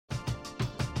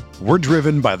We're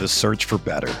driven by the search for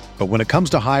better. But when it comes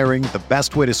to hiring, the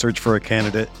best way to search for a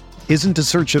candidate isn't to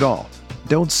search at all.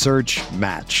 Don't search,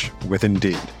 match with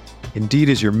Indeed. Indeed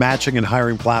is your matching and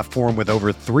hiring platform with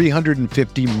over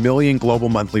 350 million global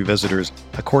monthly visitors,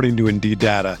 according to Indeed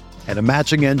data, and a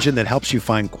matching engine that helps you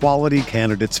find quality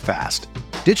candidates fast.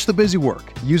 Ditch the busy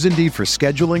work. Use Indeed for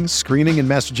scheduling, screening, and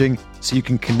messaging so you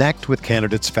can connect with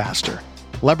candidates faster.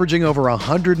 Leveraging over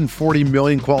 140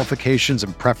 million qualifications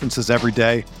and preferences every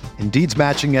day, Indeed's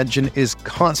matching engine is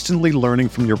constantly learning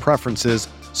from your preferences,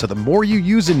 so the more you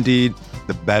use Indeed,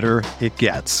 the better it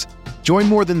gets. Join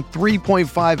more than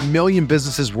 3.5 million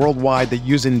businesses worldwide that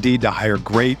use Indeed to hire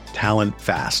great talent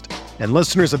fast. And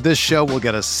listeners of this show will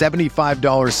get a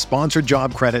 $75 sponsored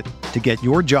job credit to get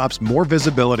your jobs more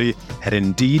visibility at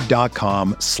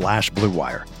Indeed.com/Blue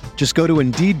Wire. Just go to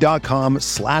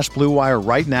Indeed.com/Blue Wire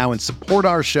right now and support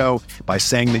our show by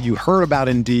saying that you heard about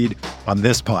Indeed on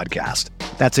this podcast.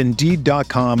 That's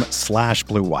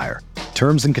Indeed.com/Blue Wire.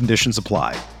 Terms and conditions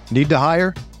apply. Need to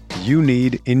hire? You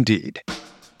need Indeed.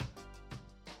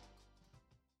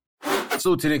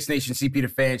 Salute to Knicks Nation, CP the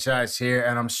Franchise here,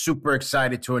 and I'm super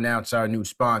excited to announce our new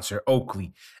sponsor,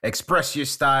 Oakley. Express your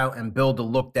style and build a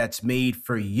look that's made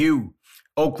for you.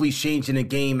 Oakley's changing the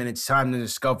game, and it's time to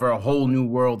discover a whole new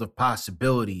world of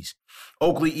possibilities.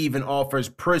 Oakley even offers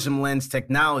Prism Lens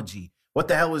technology. What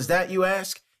the hell is that, you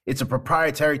ask? It's a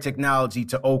proprietary technology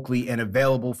to Oakley and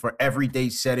available for everyday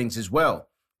settings as well.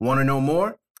 Want to know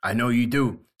more? I know you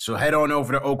do. So head on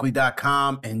over to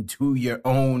Oakley.com and do your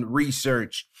own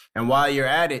research. And while you're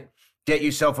at it, get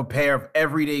yourself a pair of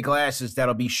everyday glasses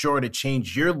that'll be sure to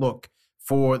change your look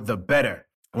for the better.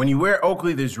 When you wear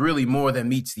Oakley, there's really more than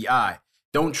meets the eye.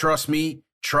 Don't trust me?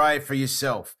 Try it for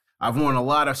yourself. I've worn a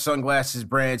lot of sunglasses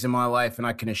brands in my life, and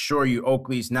I can assure you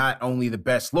Oakley's not only the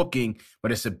best looking,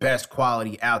 but it's the best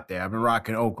quality out there. I've been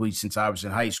rocking Oakley since I was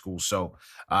in high school, so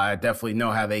I definitely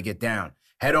know how they get down.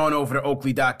 Head on over to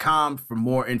Oakley.com for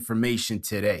more information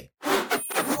today.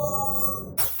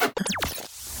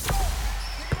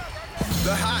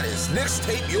 The hottest Knicks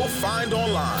tape you'll find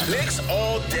online. Knicks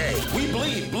all day. We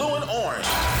bleed blue and orange.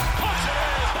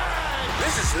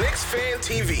 This is Knicks Fan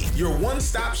TV, your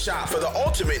one-stop shop for the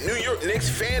ultimate New York Knicks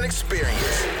fan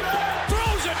experience.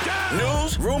 Throws it down.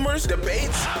 News, rumors,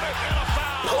 debates,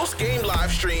 post-game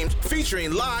live streams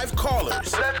featuring live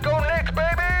callers. Let's go Knicks,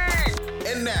 baby!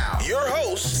 And now, your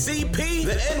host, CP,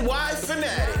 the NY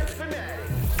Fanatic.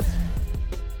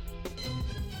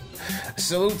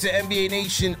 Salute to NBA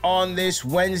Nation on this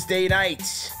Wednesday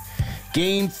night.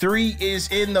 Game 3 is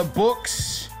in the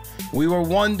books. We were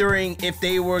wondering if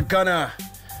they were gonna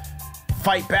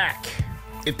fight back,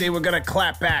 if they were gonna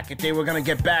clap back, if they were gonna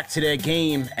get back to their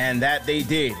game, and that they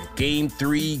did. Game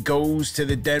 3 goes to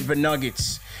the Denver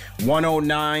Nuggets,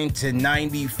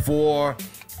 109-94.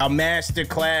 A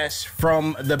masterclass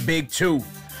from the big two,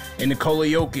 in Nikola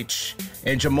Jokic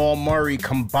and Jamal Murray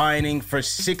combining for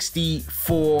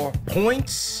 64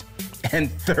 points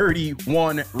and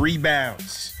 31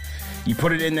 rebounds. You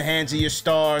put it in the hands of your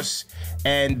stars,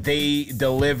 and they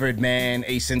delivered, man.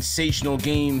 A sensational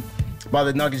game by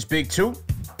the Nuggets big two,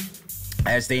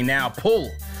 as they now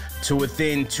pull to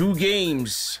within 2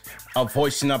 games of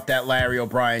hoisting up that Larry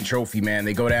O'Brien trophy, man.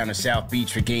 They go down to South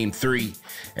Beach for game 3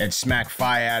 and smack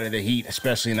fire out of the Heat,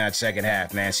 especially in that second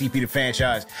half, man. CP the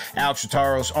Franchise, Alex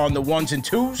Rotaros on the 1s and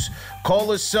 2s. Call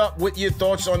us up with your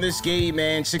thoughts on this game,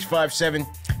 man.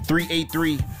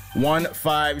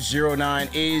 657-383-1509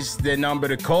 is the number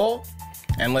to call.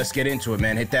 And let's get into it,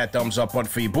 man. Hit that thumbs up button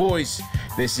for you boys.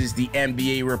 This is the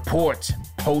NBA Report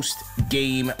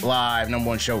post-game live. Number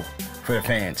 1 show for the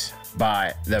fans,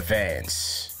 by the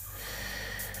fans.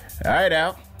 All right,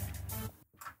 Al.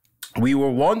 We were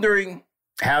wondering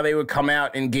how they would come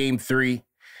out in game 3,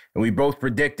 and we both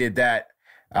predicted that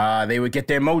they would get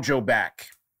their mojo back.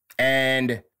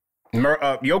 And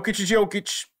Jokic is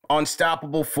Jokic,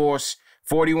 unstoppable force,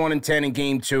 41-10 in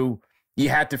game 2. You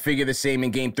had to figure the same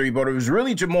in game 3, but it was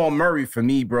really Jamal Murray for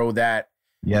me, bro, that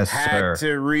had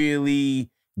to really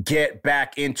get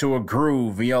back into a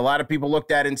groove. You know, a lot of people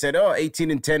looked at it and said,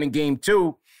 18-10 in game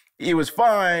 2. He was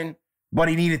fine, but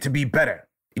he needed to be better.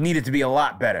 He needed to be a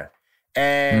lot better.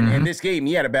 And in this game,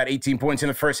 he had about 18 points in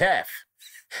the first half.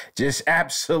 Just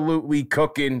absolutely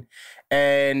cooking.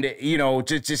 And, you know,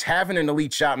 just having an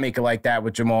elite shot maker like that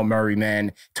with Jamal Murray,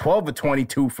 man. 12 of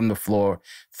 22 from the floor,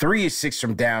 3 of 6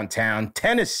 from downtown,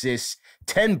 10 assists,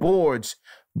 10 boards.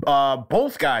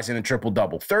 Both guys in a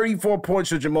triple-double. 34 points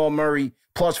for Jamal Murray,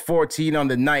 plus 14 on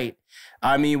the night.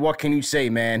 I mean, what can you say,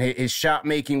 man? His shot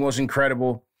making was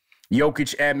incredible.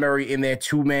 Jokic and Murray in their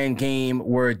 2-man game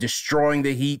were destroying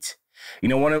the Heat. You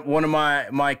know, one of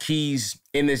my keys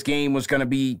in this game was going to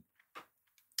be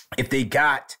if they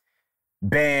got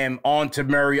Bam onto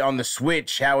Murray on the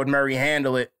switch, how would Murray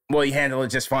handle it? Well, he handled it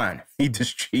just fine. He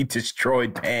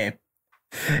destroyed Bam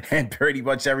and pretty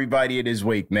much everybody in his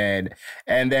wake, man.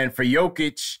 And then for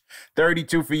Jokic,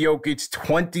 32 for Jokic,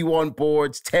 21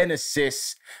 boards, 10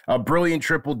 assists, a brilliant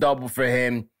triple-double for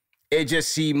him. It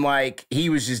just seemed like he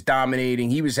was just dominating.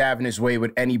 He was having his way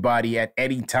with anybody at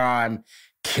any time,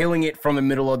 killing it from the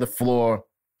middle of the floor,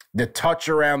 the touch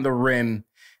around the rim,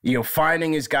 you know,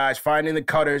 finding his guys, finding the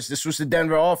cutters. This was the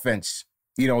Denver offense.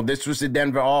 You know, this was the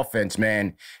Denver offense,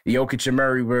 man. Jokic and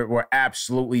Murray were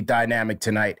absolutely dynamic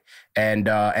tonight and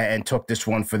took this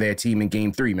one for their team in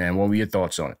Game 3, man. What were your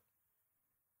thoughts on it?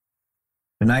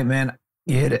 Tonight, man,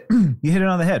 you hit it. You hit it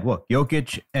on the head. Look,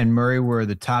 Jokic and Murray were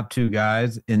the top two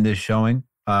guys in this showing.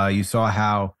 You saw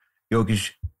how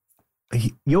Jokic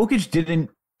didn't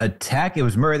attack. It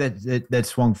was Murray that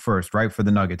swung first, right, for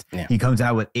the Nuggets. Yeah. He comes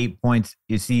out with 8 points.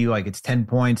 You see, like, it's 10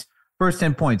 points. First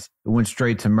 10 points, it went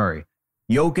straight to Murray.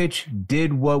 Jokic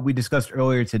did what we discussed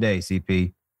earlier today,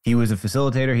 CP. He was a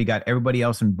facilitator. He got everybody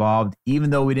else involved, even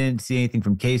though we didn't see anything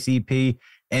from KCP.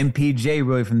 MPJ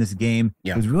really from this game.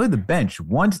 Yeah. It was really the bench.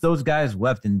 Once those guys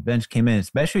left and the bench came in,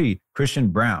 especially Christian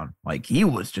Brown, like he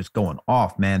was just going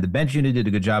off, man. The bench unit did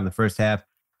a good job the first half.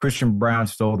 Christian Brown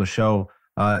stole the show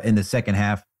in the second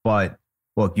half. But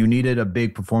look, you needed a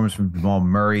big performance from Jamal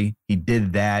Murray. He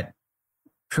did that.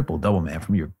 Triple-double, man,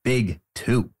 from your big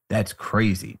two. That's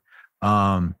crazy.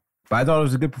 But I thought it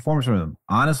was a good performance from them.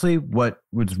 Honestly, what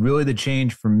was really the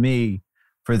change for me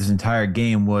for this entire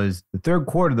game was the third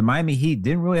quarter, the Miami Heat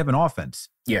didn't really have an offense.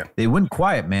 Yeah. They went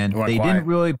quiet, man. They didn't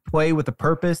really play with a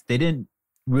purpose. They didn't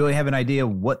really have an idea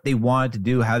of what they wanted to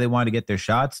do, how they wanted to get their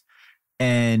shots.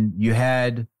 And you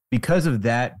had, because of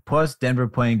that, plus Denver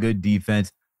playing good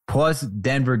defense, plus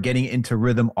Denver getting into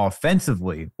rhythm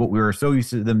offensively, what we were so used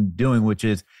to them doing, which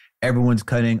is everyone's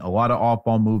cutting, a lot of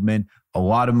off-ball movement, a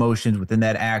lot of motions within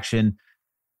that action.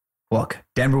 Look,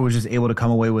 Denver was just able to come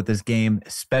away with this game,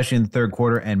 especially in the third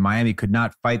quarter, and Miami could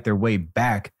not fight their way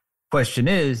back. Question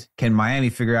is, can Miami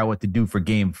figure out what to do for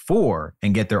Game 4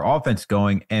 and get their offense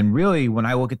going? And really, when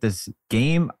I look at this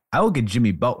game, I look at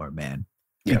Jimmy Butler, man,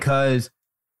 because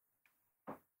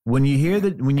when you hear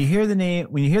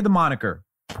the moniker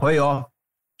playoff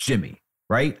Jimmy,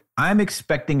 right? I'm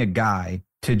expecting a guy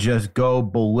to just go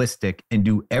ballistic and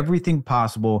do everything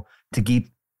possible to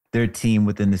keep their team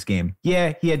within this game.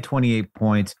 Yeah, he had 28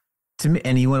 points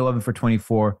and he went 11 for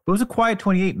 24. But it was a quiet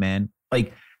 28, man.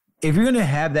 Like, if you're going to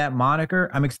have that moniker,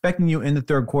 I'm expecting you in the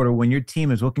third quarter when your team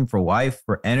is looking for life,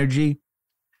 for energy.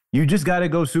 You just got to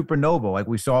go supernova, like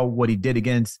we saw what he did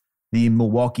against the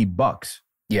Milwaukee Bucks.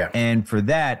 Yeah. And for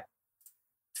that,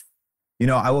 you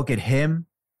know, I look at him.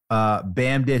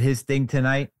 Bam did his thing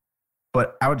tonight.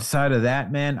 But outside of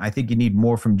that, man, I think you need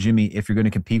more from Jimmy if you're going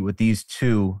to compete with these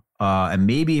two. And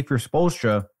maybe if you're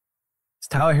Spoelstra, is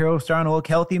Tyler Hero starting to look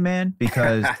healthy, man?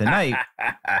 Because tonight,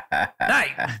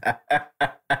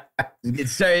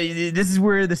 this is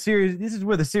where the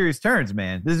series turns,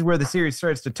 man. This is where the series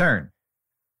starts to turn.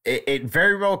 It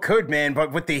very well could, man.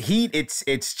 But with the Heat,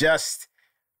 it's just,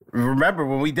 remember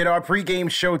when we did our pregame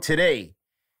show today,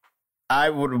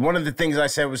 one of the things I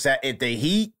said was that if the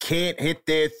Heat can't hit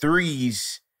their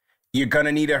threes, you're going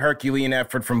to need a Herculean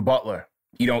effort from Butler.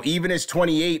 You know, even as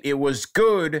 28, it was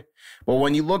good. But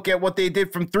when you look at what they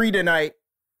did from three tonight,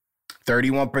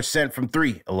 31% from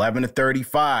three, 11 to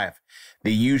 35.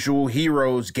 The usual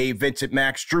heroes gave Vincent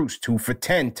Max Strus 2 for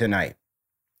 10 tonight.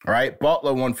 All right,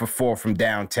 Butler 1 for 4 from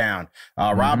downtown.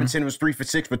 Robinson was 3 for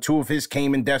 6, but 2 of his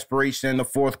came in desperation in the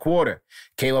fourth quarter.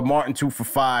 Caleb Martin 2 for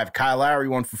 5. Kyle Lowry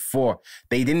 1 for 4.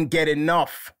 They didn't get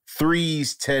enough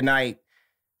threes tonight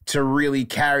to really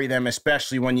carry them,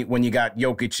 especially when you got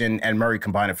Jokic and Murray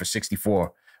combining for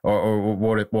 64 or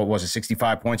what was it,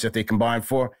 65 points that they combined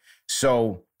for.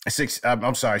 So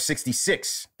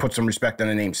 66. Put some respect on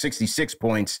the name. 66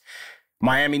 points.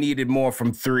 Miami needed more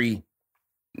from three.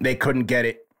 They couldn't get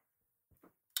it.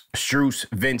 Strus,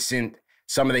 Vincent,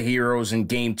 some of the heroes in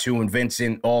Game 2 and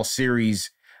Vincent all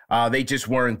series, they just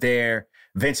weren't there.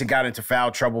 Vincent got into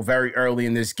foul trouble very early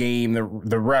in this game. The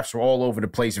refs were all over the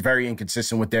place, very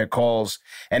inconsistent with their calls.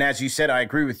 And as you said, I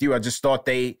agree with you. I just thought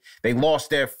they lost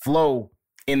their flow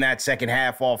in that second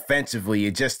half offensively.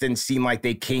 It just didn't seem like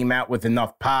they came out with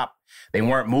enough pop. They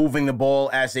weren't moving the ball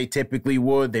as they typically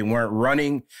would. They weren't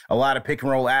running a lot of pick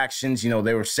and roll actions. You know,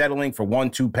 they were settling for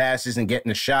 1-2 passes and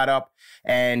getting a shot up.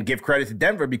 And give credit to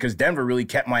Denver because Denver really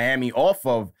kept Miami off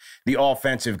of the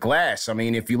offensive glass. I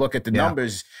mean, if you look at the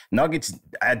numbers, Nuggets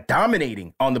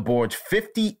dominating on the boards,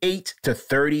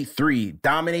 58-33,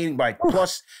 dominating by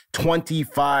plus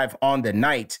 25 on the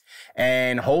night,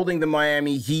 and holding the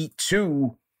Miami Heat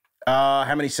to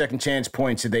how many second chance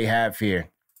points did they have here?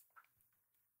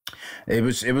 It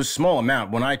was a small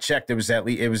amount. When I checked, it was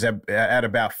at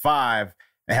about 5.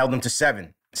 I held them to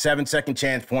 7. 7 second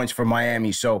chance points for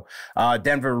Miami. So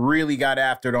Denver really got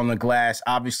after it on the glass.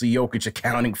 Obviously, Jokic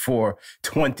accounting for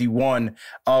 21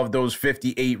 of those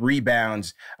 58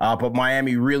 rebounds. But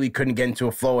Miami really couldn't get into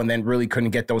a flow and then really couldn't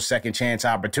get those second chance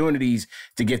opportunities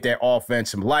to get their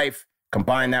offense some life.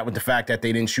 Combine that with the fact that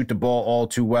they didn't shoot the ball all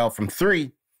too well from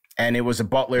 3. And it was a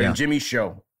Butler and Jimmy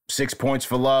show. 6 points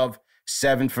for Love.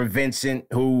 7 for Vincent,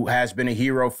 who has been a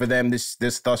hero for them this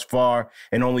thus far,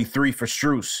 and only 3 for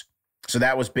Strus. So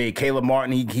that was big. Caleb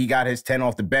Martin, he got his 10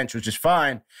 off the bench, which is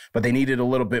fine, but they needed a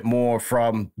little bit more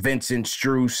from Vincent,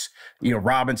 Strus,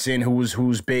 Robinson,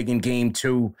 who's big in game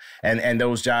 2, and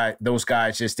those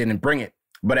guys just didn't bring it.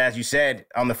 But as you said,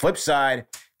 on the flip side,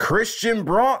 Christian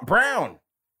Brown,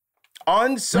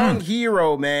 unsung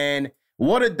hero, man.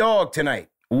 What a dog tonight.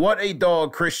 What a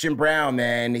dog, Christian Brown,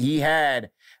 man. He had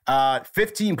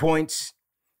 15 points,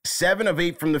 7 of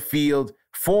 8 from the field,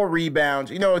 4 rebounds.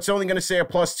 It's only going to say a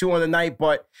 +2 on the night,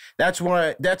 but that's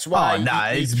why.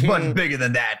 It's much bigger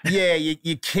than that. Yeah,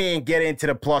 you can't get into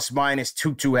the plus-minus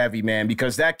too heavy, man,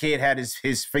 because that kid had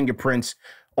his fingerprints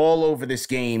all over this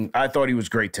game. I thought he was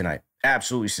great tonight.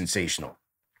 Absolutely sensational.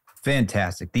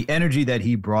 Fantastic. The energy that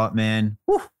he brought, man,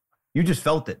 whew, you just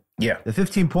felt it. Yeah. The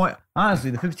 15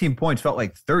 points felt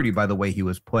like 30 by the way he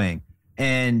was playing.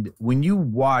 And when you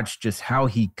watch just how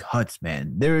he cuts,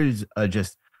 man, there's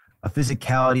just a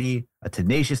physicality, a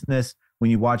tenaciousness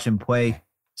when you watch him play.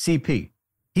 CP,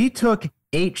 he took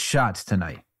 8 shots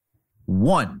tonight.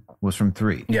 1 was from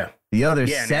 3. Yeah. The other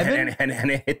 7?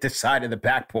 And it hit the side of the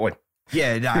backboard.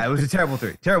 Yeah, it was a terrible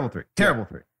 3. Terrible 3.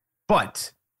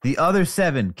 But the other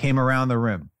 7 came around the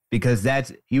rim because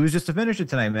he was just a finisher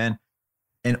tonight, man.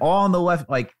 And all on the left,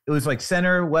 like it was like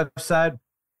center, left side.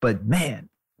 But man,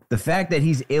 the fact that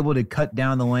he's able to cut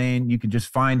down the lane, you can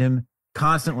just find him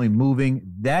constantly moving.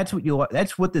 That's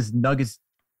what this Nuggets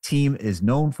team is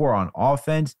known for on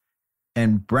offense.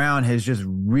 And Brown has just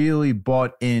really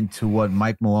bought into what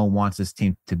Mike Malone wants this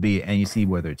team to be. And you see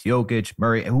whether it's Jokic,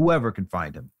 Murray, and whoever can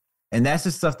find him. And that's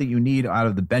the stuff that you need out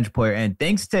of the bench player. And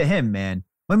thanks to him, man,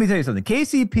 let me tell you something.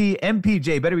 KCP,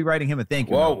 MPJ better be writing him a thank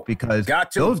you note because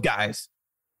those guys,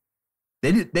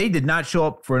 they did not show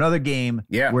up for another game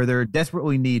where they're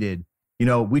desperately needed.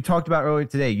 We talked about earlier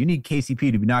today, you need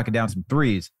KCP to be knocking down some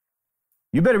threes.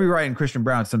 You better be writing Christian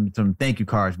Brown some thank you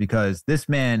cards because this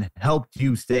man helped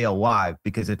you stay alive.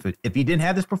 Because if he didn't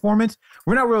have this performance,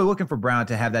 we're not really looking for Brown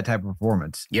to have that type of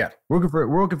performance. Yeah. We're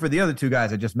looking for the other 2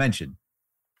 guys I just mentioned.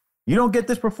 You don't get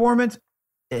this performance,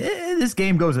 this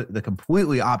game goes the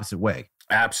completely opposite way.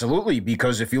 Absolutely,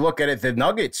 because if you look at it, the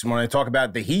Nuggets, when I talk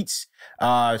about the Heat's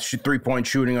 3-point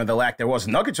shooting or the lack there was,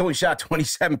 Nuggets only shot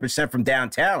 27% from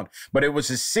downtown, but it was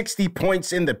 60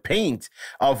 points in the paint,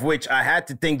 of which I had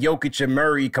to think Jokic and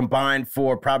Murray combined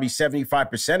for probably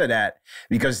 75% of that,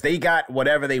 because they got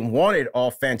whatever they wanted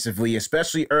offensively,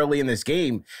 especially early in this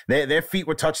game. Their feet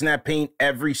were touching that paint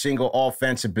every single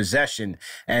offensive possession,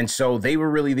 and so they were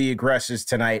really the aggressors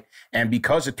tonight. And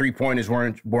because the 3-pointers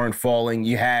weren't falling,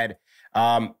 you had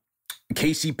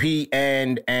KCP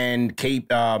and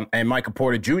Michael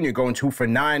Porter Jr. going 2 for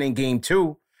 9 in game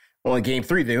 2. Well, in game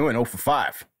 3, they went 0 for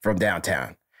 5 from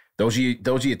downtown. Those are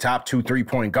your top 2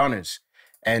 3-point gunners.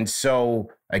 And so,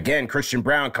 again, Christian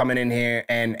Brown coming in here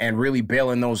and really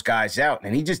bailing those guys out.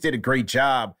 And he just did a great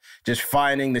job just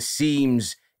finding the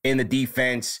seams in the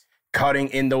defense, cutting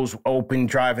in those open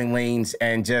driving lanes,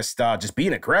 and just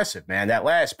being aggressive, man. That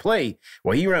last play,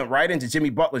 well, he went right into Jimmy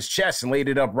Butler's chest and laid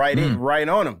it up right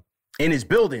on him in his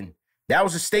building. That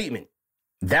was a statement.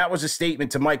 That was a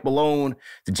statement to Mike Malone,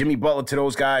 to Jimmy Butler, to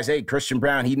those guys. Hey, Christian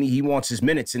Brown, he wants his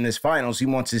minutes in this finals. He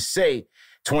wants his say.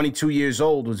 22 years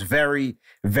old, was very,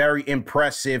 very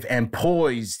impressive and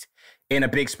poised in a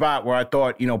big spot where I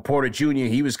thought, Porter Jr.,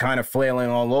 he was kind of flailing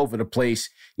all over the place,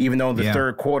 even though in the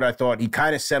third quarter, I thought he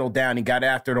kind of settled down. He got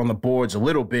after it on the boards a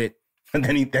little bit, and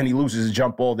then he loses a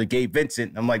jump ball to Gabe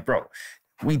Vincent. I'm like, bro,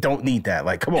 we don't need that.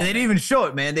 Like, come on. And they didn't even show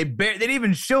it, man. They didn't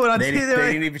even show it on TV.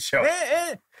 They didn't even show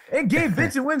it. And Gabe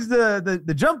Vincent wins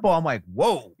the jump ball. I'm like,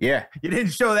 whoa. Yeah. You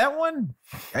didn't show that one?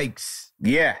 Yikes.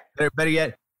 Yeah. Better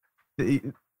yet,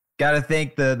 Got to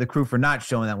thank the crew for not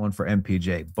showing that one for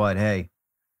MPJ. But hey,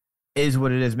 is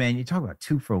what it is, man. You talk about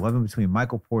 2 for 11 between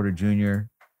Michael Porter Jr.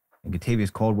 and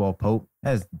Kentavious Caldwell-Pope.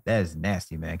 That is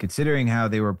nasty, man. Considering how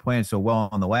they were playing so well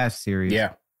on the last series.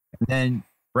 Yeah. And then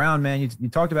Brown, man, you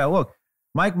talked about, look,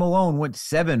 Mike Malone went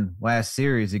 7 last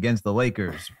series against the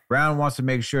Lakers. Brown wants to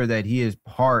make sure that he is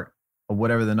part of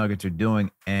whatever the Nuggets are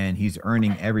doing, and he's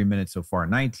earning every minute so far.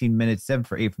 19 minutes, 7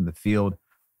 for 8 from the field.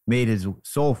 Made his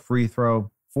sole free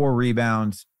throw, 4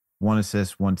 rebounds, 1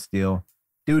 assist, 1 steal.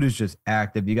 Dude is just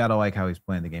active. You got to like how he's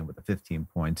playing the game with the 15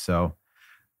 points. So,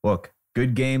 look,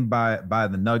 good game by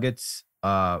the Nuggets.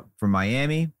 For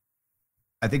Miami,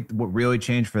 I think what really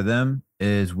changed for them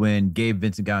is when Gabe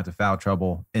Vincent got into foul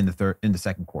trouble in the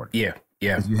second quarter. Yeah.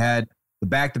 Because you had the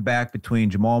back-to-back between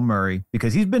Jamal Murray,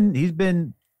 because he's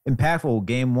been impactful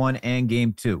game 1 and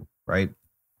game 2, right?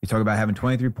 You talk about having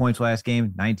 23 points last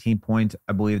game, 19 points,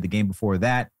 I believe, the game before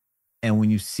that. And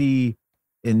when you see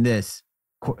in the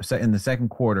second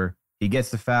quarter, he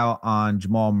gets the foul on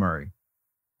Jamal Murray.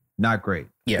 Not great.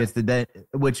 Yeah. Gets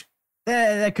which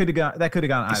that could have gone either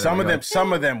way.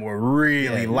 Some of them were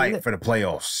really light for the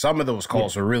playoffs. Some of those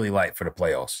calls were really light for the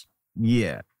playoffs.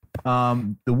 Yeah.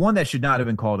 The one that should not have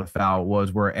been called a foul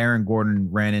was where Aaron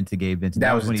Gordon ran into Gabe Vincent.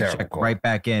 That was when he checked right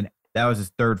back in. That was his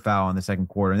 3rd foul in the second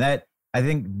quarter. And I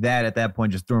think that at that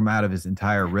point just threw him out of his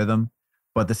entire rhythm.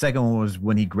 But the second one was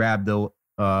when he grabbed Jokic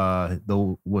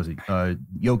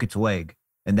leg.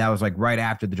 And that was like right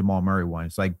after the Jamal Murray one.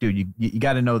 It's like, dude, you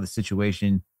got to know the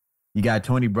situation. You got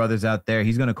Tony Brothers out there.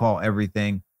 He's going to call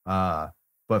everything.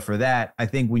 But for that, I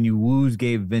think when you lose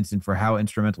Gabe Vincent for how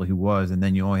instrumental he was, and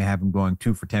then you only have him going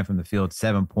 2 for 10 from the field,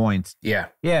 7 points. Yeah,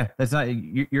 that's not.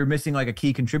 You're missing like a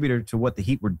key contributor to what the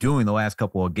Heat were doing the last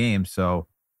couple of games. So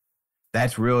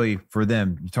that's really for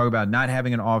them. You talk about not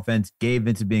having an offense, Gabe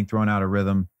Vincent being thrown out of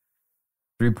rhythm.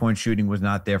 3-point shooting was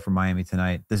not there for Miami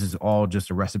tonight. This is all just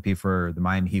a recipe for the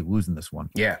Miami Heat losing this one.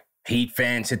 Yeah, Heat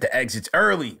fans hit the exits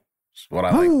early. That's what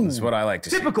I like. That's what I like to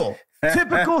see. Typical. Oh,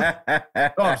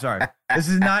 I'm sorry. This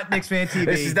is not Knicks Fan TV.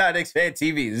 This is not Knicks Fan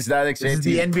TV. This is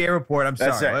the NBA report. I'm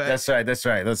sorry. That's right.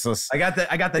 Let's. I got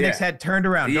the Knicks head turned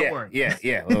around. Don't worry.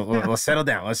 Yeah. Let's settle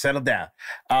down.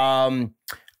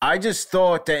 I just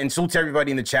thought that, and salute to everybody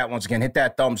in the chat once again. Hit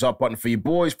that thumbs up button for you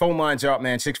boys. Phone lines are up,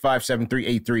 man.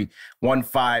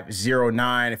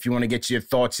 657-383-1509. If you want to get your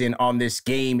thoughts in on this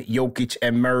game, Jokic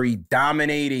and Murray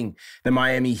dominating the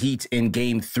Miami Heat in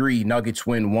Game 3. Nuggets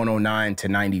win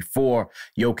 109-94.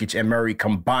 Jokic and Murray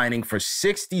combining for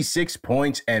 66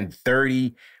 points and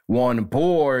 31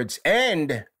 boards.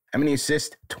 And how many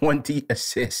assists? 20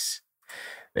 assists.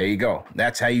 There you go.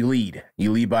 That's how you lead.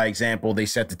 You lead by example. They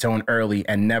set the tone early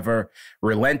and never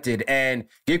relented. And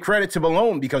give credit to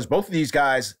Malone because both of these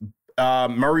guys,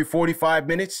 Murray 45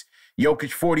 minutes,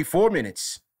 Jokic 44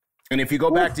 minutes. And if you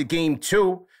go back to Game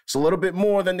 2, it's a little bit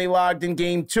more than they logged in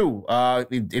Game 2.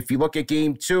 If you look at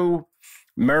Game 2,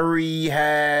 Murray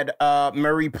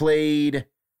played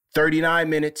 39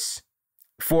 minutes.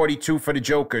 42 for the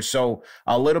Joker. So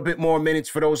a little bit more minutes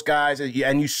for those guys.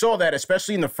 And you saw that,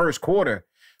 especially in the first quarter,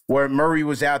 where Murray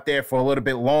was out there for a little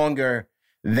bit longer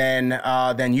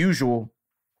than usual.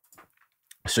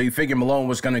 So you figure Malone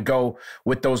was going to go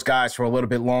with those guys for a little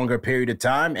bit longer period of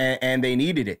time, and they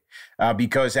needed it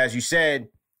because, as you said,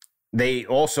 they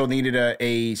also needed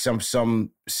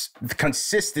some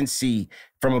consistency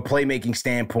from a playmaking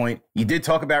standpoint. You did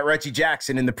talk about Reggie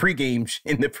Jackson in the pregame.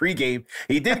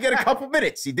 He did get a couple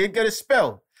minutes. He did get a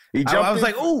spell. He jumped. I was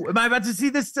like, "Oh, am I about to see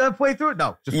this play through?"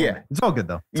 No, just it's all good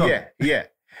though. Yeah.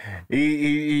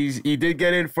 He did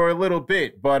get in for a little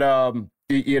bit, but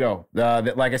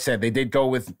like I said, they did go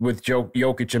with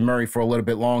Jokic and Murray for a little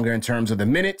bit longer in terms of the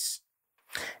minutes.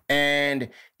 And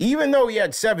even though he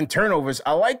had 7 turnovers,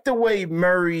 I like the way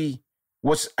Murray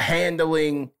was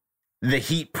handling the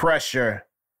Heat pressure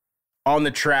on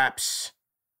the traps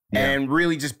and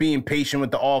really just being patient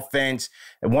with the offense.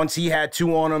 And once he had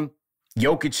 2 on him,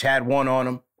 Jokic had 1 on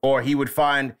him, or he would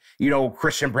find,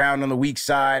 Christian Brown on the weak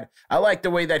side. I like the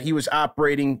way that he was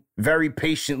operating very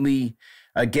patiently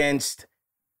against,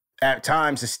 at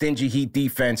times, a stingy Heat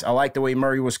defense. I like the way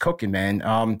Murray was cooking, man.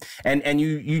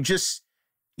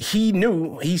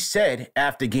 He said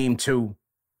after Game 2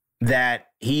 that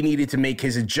he needed to make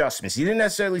his adjustments. He didn't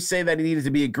necessarily say that he needed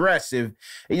to be aggressive.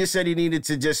 He just said he needed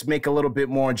to just make a little bit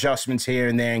more adjustments here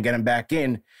and there and get him back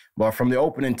in. But from the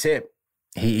opening tip,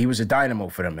 he was a dynamo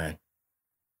for them, man.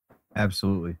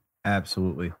 Absolutely.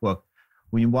 Look,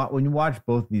 when you watch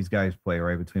both of these guys play,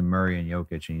 right, between Murray and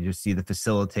Jokic, and you just see the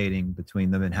facilitating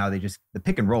between them and how the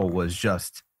pick and roll was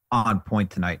just on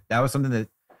point tonight. That was something that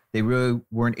they really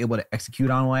weren't able to execute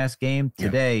on last game.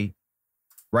 Today,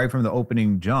 right from the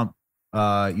opening jump,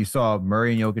 you saw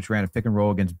Murray and Jokic ran a pick and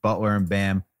roll against Butler and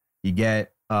Bam. You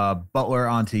get Butler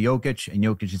onto Jokic, and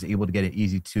Jokic is able to get it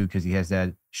easy too because he has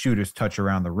that shooter's touch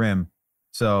around the rim.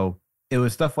 So it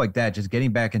was stuff like that, just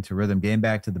getting back into rhythm, getting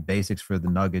back to the basics for the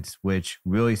Nuggets, which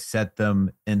really set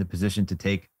them in the position to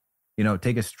take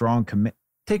a strong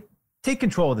take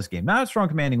control of this game. Not a strong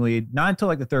commanding lead, not until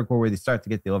like the third quarter where they start to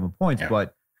get the 11 points,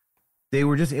 but they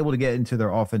were just able to get into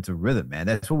their offensive rhythm, man.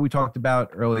 That's what we talked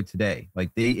about earlier today.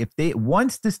 Like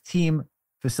once this team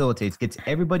facilitates, gets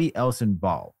everybody else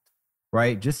involved,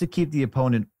 right? Just to keep the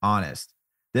opponent honest,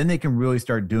 then they can really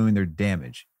start doing their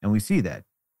damage. And we see that.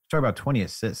 Talk about 20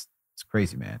 assists. It's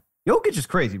crazy, man. Jokic is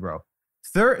crazy, bro.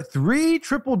 3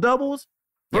 triple doubles.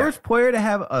 First player to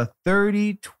have a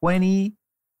 30, 20,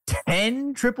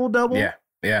 10 triple double.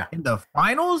 Yeah. In the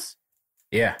finals.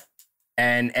 Yeah.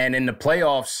 And in the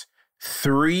playoffs,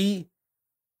 3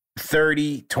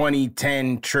 30, 20,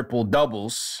 10 triple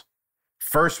doubles.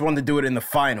 First one to do it in the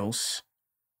finals.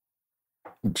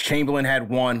 Chamberlain had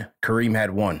 1. Kareem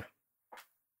had 1.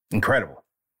 Incredible.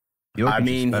 Jokic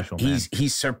is special,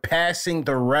 he's surpassing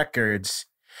the records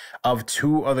of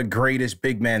 2 of the greatest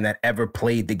big men that ever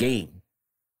played the game.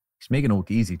 He's making it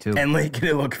look easy too, and making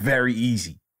it look very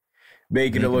easy.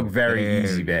 Making it look very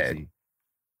easy, man.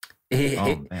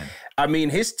 Man. I mean,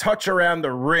 his touch around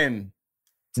the rim,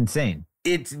 it's insane.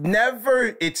 It's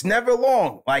never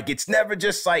long. Like, it's never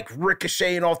just like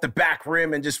ricocheting off the back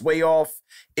rim and just way off.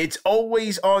 It's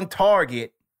always on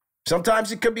target.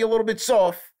 Sometimes it could be a little bit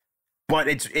soft, but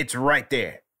it's right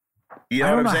there. You know I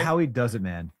don't what I'm know saying? how he does it,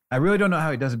 man. I really don't know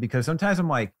how he does it because sometimes I'm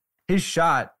like, his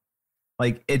shot,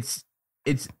 like it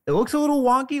looks a little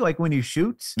wonky, like when he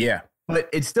shoots. Yeah. But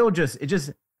it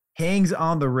just hangs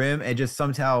on the rim and just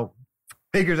somehow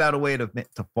figures out a way to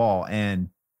fall. And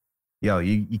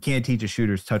you can't teach a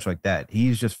shooter's touch like that.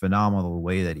 He's just phenomenal the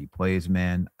way that he plays,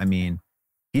 man. I mean,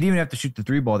 he didn't even have to shoot the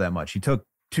 3 ball that much. He took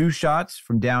 2 shots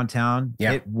from downtown,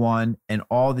 hit 1, and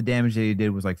all the damage that he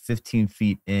did was like 15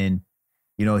 feet in.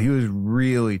 He was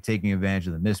really taking advantage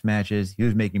of the mismatches. He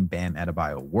was making Bam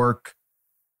Adebayo work.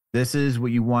 This is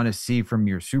what you want to see from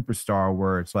your superstar,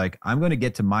 where it's like, I'm going to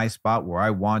get to my spot where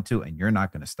I want to, and you're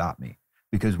not going to stop me.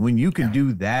 Because when you can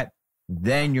do that,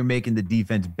 then you're making the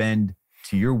defense bend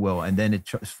to your will, and then it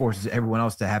forces everyone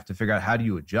else to have to figure out how do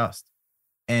you adjust.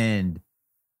 And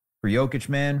for Jokic,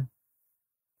 man,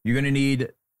 you're going to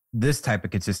need this type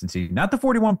of consistency, not the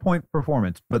 41-point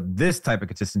performance, but this type of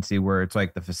consistency where it's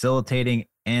like the facilitating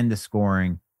and the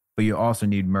scoring, but you also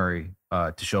need Murray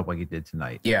to show up like he did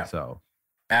tonight. Yeah. So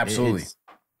absolutely.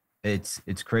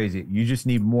 It's crazy. You just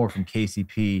need more from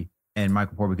KCP and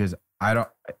Michael Porter because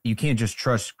you can't just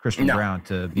trust Christian Brown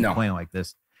to be playing like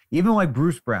this. Even like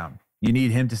Bruce Brown, you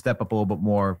need him to step up a little bit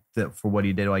more for what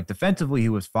he did. Like defensively, he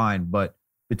was fine, but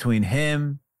between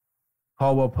him,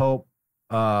 Caldwell Pope,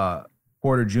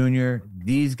 Porter Jr.,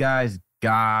 these guys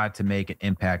got to make an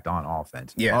impact on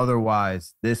offense. Yeah.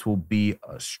 Otherwise, this will be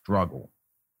a struggle.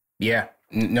 Yeah,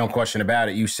 no question about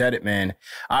it. You said it, man.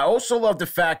 I also love the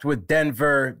fact with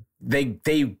Denver, they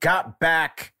got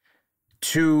back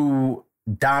to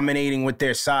dominating with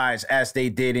their size as they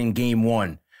did in game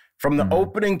 1. From the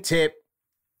opening tip,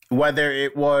 whether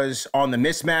it was on the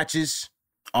mismatches,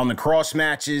 on the cross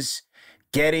matches,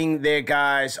 getting their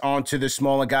guys onto the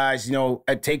smaller guys,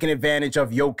 taking advantage of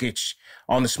Jokic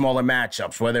on the smaller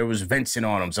matchups, whether it was Vincent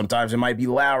on him, sometimes it might be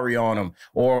Lowry on him,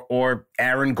 or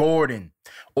Aaron Gordon,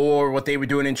 or what they were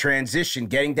doing in transition,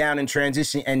 getting down in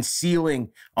transition and sealing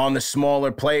on the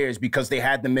smaller players because they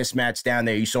had the mismatch down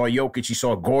there. You saw Jokic, you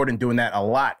saw Gordon doing that a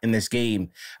lot in this game.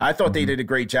 I thought they did a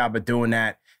great job of doing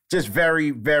that. Just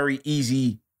very, very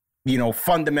easy,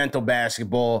 fundamental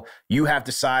basketball. You have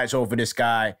to size over this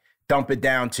guy, dump it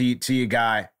down to your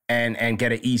guy, and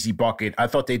get an easy bucket. I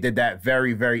thought they did that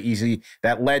very, very easy.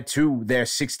 That led to their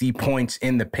 60 points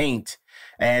in the paint.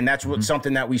 And that's what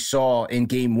something that we saw in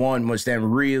game 1 was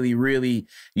them really, really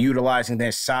utilizing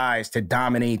their size to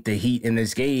dominate the Heat in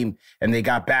this game. And they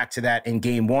got back to that in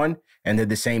game 1 and did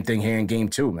the same thing here in game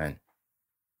 2, man.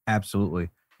 Absolutely.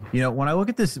 When I look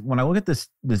at this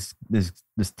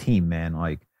team, man,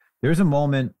 like there's a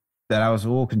moment that I was a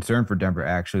little concerned for Denver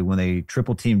actually when they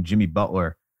triple teamed Jimmy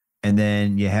Butler. And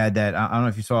then you had that, I don't know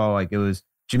if you saw, like it was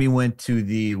Jimmy went to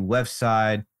the left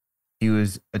side. He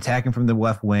was attacking from the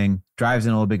left wing, drives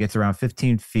in a little bit, gets around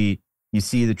 15 feet. You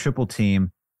see the triple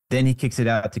team. Then he kicks it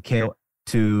out to Caleb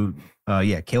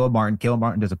Martin. Caleb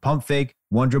Martin does a pump fake,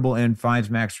 1 dribble in, finds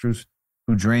Max Strus,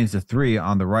 who drains the 3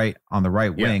 on the right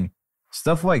wing.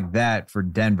 Stuff like that for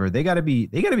Denver. They gotta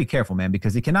be careful, man,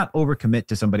 because they cannot overcommit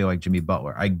to somebody like Jimmy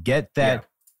Butler. I get that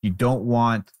you don't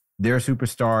want their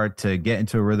superstar to get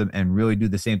into a rhythm and really do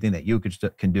the same thing that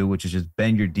Jokic can do, which is just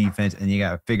bend your defense, and you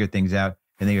got to figure things out,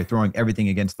 and then you're throwing everything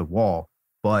against the wall.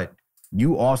 But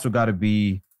you also got to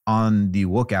be on the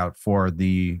lookout for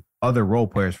the other role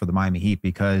players for the Miami Heat,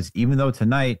 because even though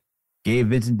tonight Gabe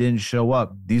Vincent didn't show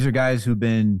up, these are guys who've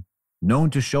been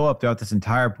known to show up throughout this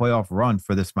entire playoff run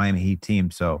for this Miami Heat team.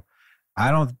 So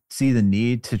I don't see the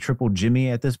need to triple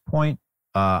Jimmy at this point.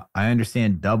 I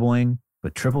understand doubling,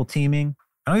 but triple teaming,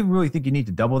 I don't even really think you need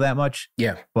to double that much.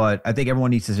 Yeah. But I think everyone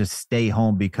needs to just stay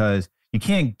home, because you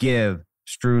can't give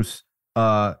Strus,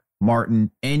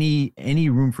 Martin any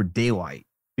room for daylight,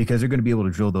 because they're going to be able to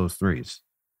drill those threes.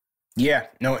 Yeah,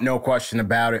 no question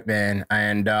about it, man.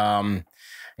 And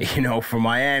for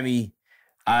Miami,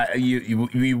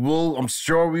 I'm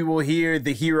sure we will hear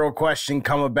the hero question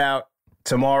come about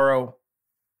tomorrow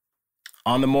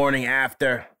on the morning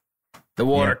after the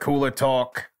water cooler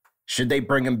talk. Should they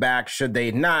bring him back? Should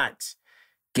they not?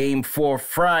 Game 4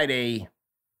 Friday.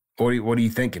 What are you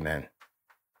thinking, man?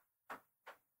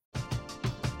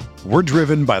 We're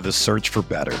driven by the search for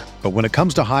better. But when it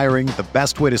comes to hiring, the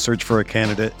best way to search for a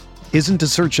candidate isn't to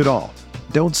search at all.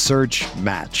 Don't search,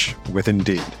 match with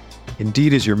Indeed.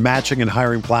 Indeed is your matching and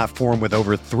hiring platform with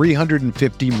over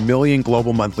 350 million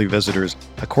global monthly visitors,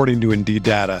 according to Indeed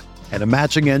data, and a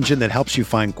matching engine that helps you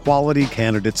find quality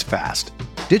candidates fast.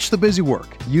 Ditch the busy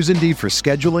work. Use Indeed for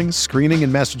scheduling, screening,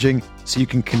 and messaging so you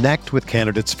can connect with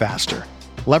candidates faster.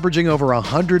 Leveraging over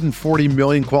 140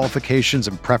 million qualifications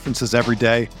and preferences every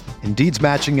day, Indeed's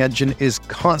matching engine is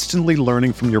constantly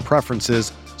learning from your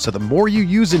preferences, so the more you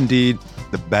use Indeed,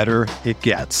 the better it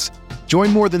gets.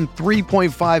 Join more than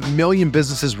 3.5 million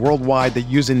businesses worldwide that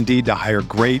use Indeed to hire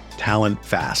great talent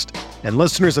fast. And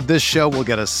listeners of this show will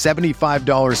get a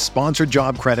 $75 sponsored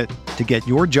job credit to get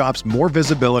your jobs more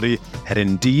visibility at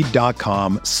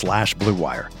Indeed.com/Blue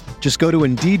Wire. Just go to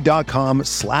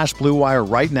Indeed.com/Blue Wire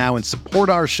right now and support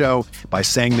our show by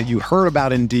saying that you heard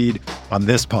about Indeed on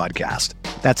this podcast.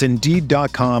 That's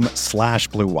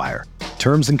Indeed.com/Blue Wire.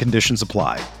 Terms and conditions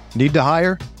apply. Need to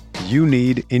hire? You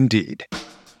need Indeed.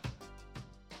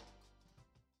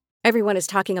 Everyone is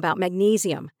talking about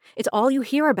magnesium. It's all you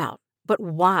hear about. But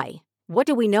why? What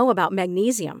do we know about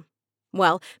magnesium?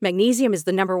 Well, magnesium is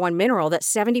the number one mineral that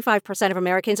 75% of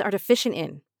Americans are deficient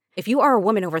in. If you are a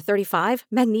woman over 35,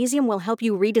 magnesium will help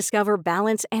you rediscover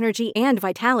balance, energy, and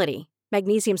vitality.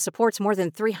 Magnesium supports more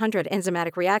than 300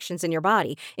 enzymatic reactions in your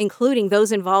body, including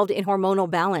those involved in hormonal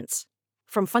balance.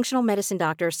 From functional medicine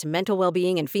doctors to mental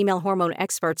well-being and female hormone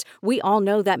experts, we all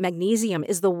know that magnesium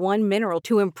is the one mineral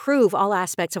to improve all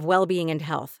aspects of well-being and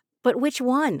health. But which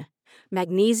one?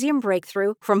 Magnesium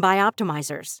Breakthrough from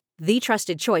Bioptimizers, the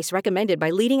trusted choice recommended by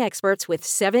leading experts with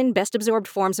 7 best-absorbed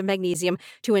forms of magnesium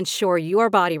to ensure your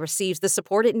body receives the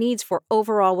support it needs for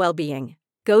overall well-being.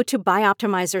 Go to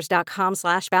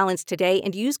bioptimizers.com/balance today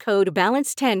and use code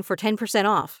BALANCE10 for 10%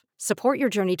 off. Support your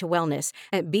journey to wellness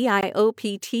at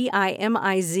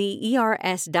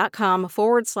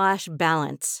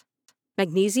bioptimizers.com/balance.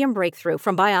 Magnesium Breakthrough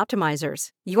from Bioptimizers,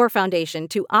 your foundation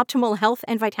to optimal health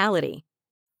and vitality.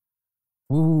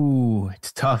 Ooh,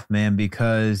 it's tough, man,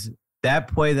 because that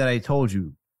play that I told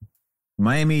you,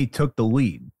 Miami took the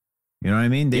lead. You know what I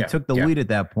mean? They took the lead at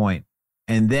that point.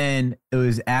 And then it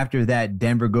was after that,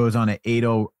 Denver goes on an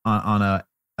 8-0 I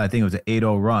think it was an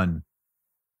 8-0 run.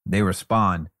 They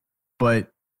respond.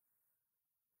 But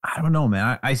I don't know,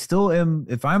 man. I still am,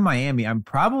 if I'm Miami, I'm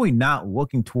probably not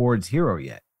looking towards Hero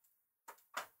yet.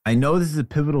 I know this is a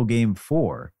pivotal game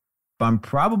 4, but I'm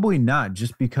probably not,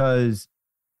 just because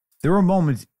there were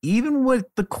moments, even with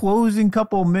the closing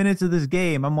couple minutes of this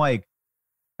game, I'm like,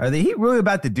 are the Heat really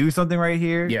about to do something right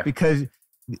here? Yeah. Because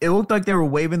it looked like they were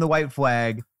waving the white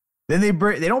flag. Then they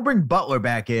don't bring Butler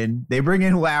back in. They bring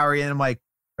in Lowry, and I'm like,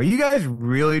 are you guys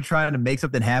really trying to make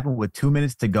something happen with 2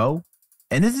 minutes to go?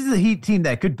 And this is a Heat team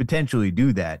that could potentially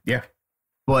do that. Yeah.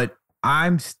 But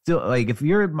I'm still, like, if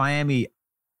you're at Miami,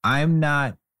 I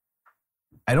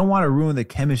don't want to ruin the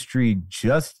chemistry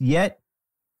just yet.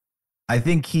 I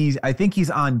think he's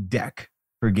on deck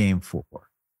for game 4.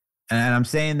 And I'm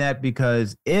saying that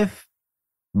because if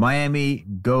Miami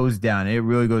goes down, it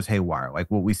really goes haywire, like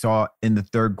what we saw in the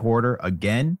third quarter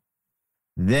again,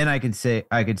 then I could see,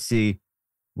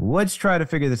 let's try to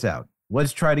figure this out.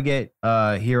 Let's try to get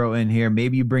Hero in here.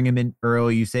 Maybe you bring him in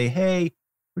early. You say, hey,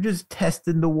 we're just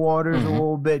testing the waters a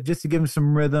little bit just to give him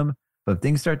some rhythm. But if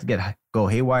things start to go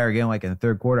haywire again, like in the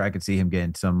third quarter, I could see him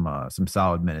getting some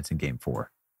solid minutes in game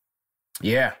 4.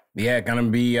 Yeah, gonna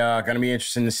be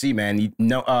interesting to see, man.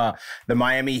 The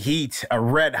Miami Heat, a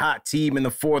red hot team in the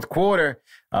fourth quarter.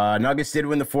 Nuggets did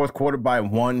win the fourth quarter by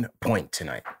 1 point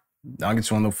tonight.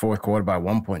 Nuggets won the fourth quarter by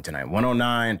 1 point tonight.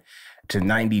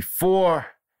 109-94.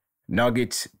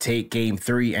 Nuggets take game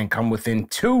 3 and come within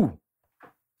two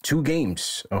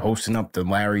games of hosting up the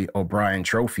Larry O'Brien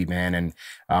Trophy, man. And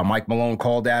Mike Malone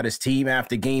called out his team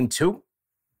after game 2,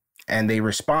 and they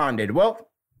responded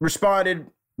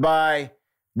by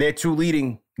their 2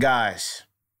 leading guys,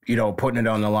 putting it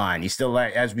on the line. He's still,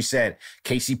 as we said,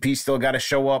 KCP still got to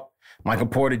show up. Michael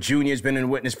Porter Jr. has been in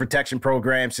witness protection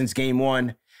program since game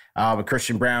 1. But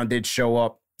Christian Brown did show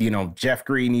up. Jeff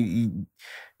Green,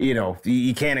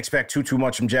 you can't expect too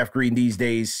much from Jeff Green these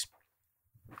days.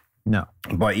 No.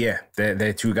 But yeah,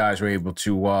 their 2 guys were able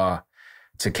to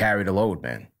carry the load,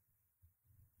 man.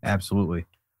 Absolutely.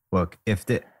 Look, I'm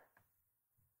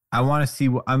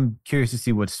curious to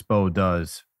see what Spo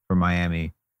does for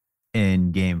Miami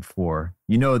in game 4.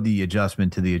 The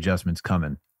adjustment to the adjustment's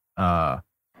coming. I'm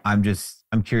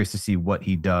curious to see what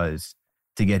he does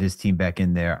to get his team back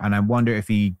in there. And I wonder if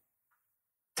he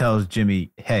tells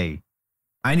Jimmy, hey,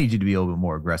 I need you to be a little bit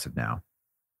more aggressive now,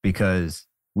 because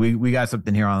we got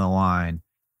something here on the line.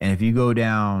 And if you go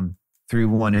down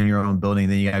 3-1 in your own building,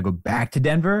 then you got to go back to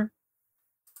Denver.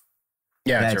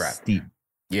 Yeah, that's right. steep.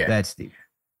 Yeah. That's steep.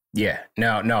 Yeah.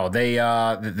 No,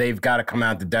 they've got to come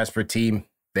out the desperate team.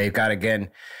 They've got to,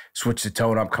 again, switch the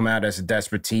tone up, come out as a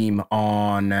desperate team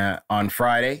on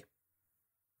Friday.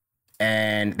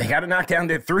 And they got to knock down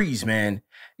their threes, man.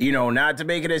 Not to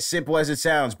make it as simple as it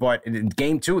sounds, but in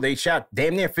game 2, they shot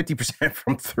damn near 50%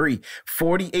 from 3,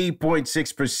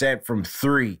 48.6% from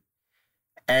 3.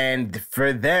 And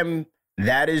for them,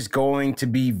 that is going to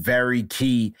be very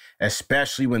key,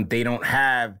 especially when they don't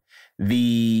have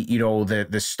the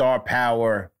star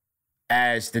power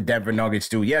as the Denver Nuggets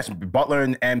do. Yes,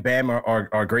 Butler and Bam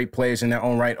are great players in their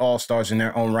own right, all-stars in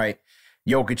their own right.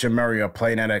 Jokic and Murray are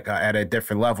playing at a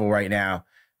different level right now.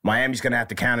 Miami's going to have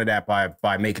to counter that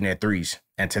by making their threes.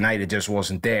 And tonight it just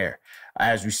wasn't there.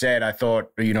 As we said, I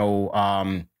thought,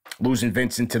 losing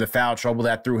Vincent to the foul trouble,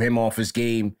 that threw him off his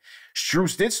game.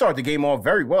 Strus did start the game off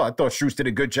very well. I thought Strus did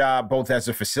a good job both as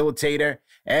a facilitator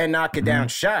and knocking down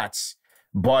shots.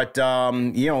 But,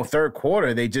 third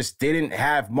quarter, they just didn't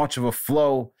have much of a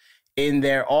flow in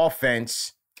their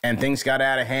offense. And things got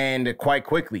out of hand quite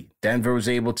quickly. Denver was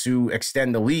able to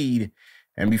extend the lead,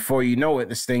 and before you know it,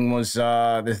 the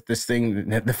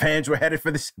fans were headed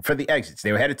for the exits.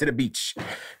 They were headed to the beach,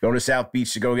 going to South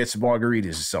Beach to go get some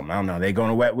margaritas or something. I don't know. They going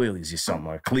to Wet Willie's or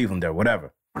something, or Cleveland or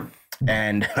whatever.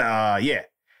 And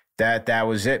that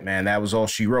was it, man. That was all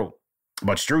she wrote.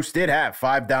 But Strus did have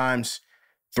 5 dimes,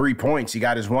 3 points. He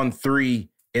got his 1-3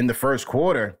 in the first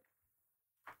quarter.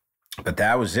 But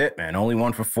that was it, man. Only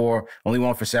 1 for 4, only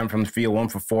 1 for 7 from the field, 1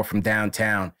 for 4 from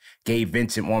downtown. Gave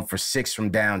Vincent 1 for 6 from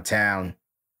downtown.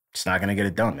 It's not going to get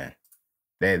it done, man.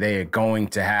 They are going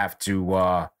to have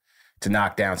to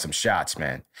knock down some shots,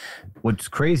 man. What's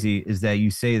crazy is that you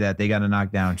say that they got to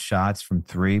knock down shots from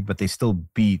 3, but they still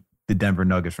beat the Denver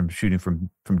Nuggets from shooting from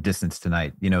distance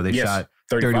tonight. They shot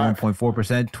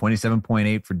 31.4%,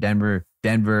 27.8 for Denver.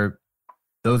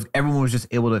 Everyone was just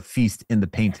able to feast in the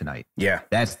paint tonight. Yeah.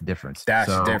 That's the difference. That's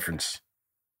the difference.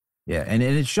 Yeah. And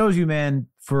it shows you, man,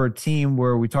 for a team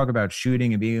where we talk about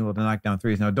shooting and being able to knock down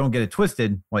threes. Now, don't get it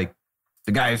twisted. Like,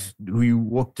 the guys who you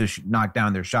look to knock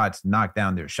down their shots, knock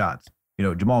down their shots.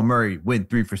 Jamal Murray went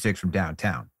 3 for 6 from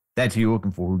downtown. That's who you're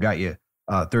looking for, who got you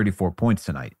 34 points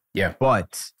tonight. Yeah.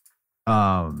 But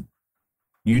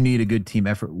you need a good team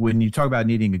effort. When you talk about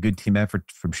needing a good team effort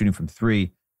from shooting from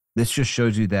 3, this just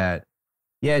shows you that,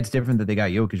 yeah, it's different that they got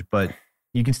Jokic, but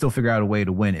you can still figure out a way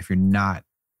to win if you're not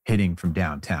hitting from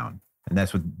downtown. And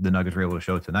that's what the Nuggets were able to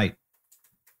show tonight.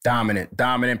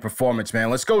 Dominant performance,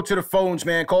 man. Let's go to the phones,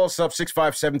 man. Call us up,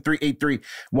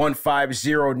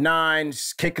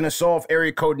 657-383-1509. Kicking us off,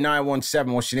 area code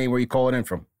 917. What's your name? Where you calling in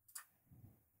from?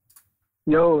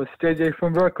 Yo, it's JJ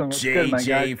from Brooklyn. What's JJ good, my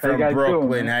guys? from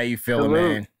Brooklyn. How you feeling,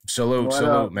 man?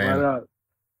 Salute, man. What up?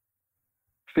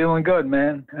 Feeling good,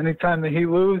 man. Anytime the Heat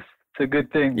lose, it's a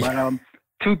good thing. But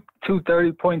two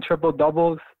 30-point triple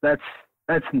doubles, that's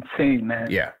insane,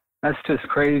 man. Yeah. That's just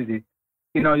crazy.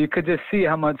 You could just see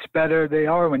how much better they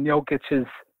are when Jokic is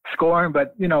scoring,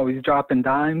 but he's dropping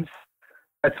dimes.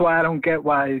 That's why I don't get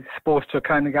why Spoelstra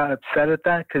kind of got upset at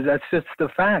that, because that's just the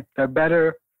fact. They're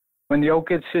better when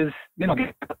Jokic is,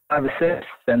 getting 5 assists.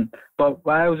 But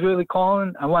what I was really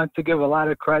calling, I wanted to give a lot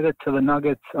of credit to the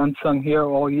Nuggets, unsung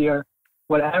hero all year.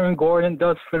 What Aaron Gordon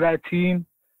does for that team,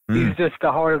 he's just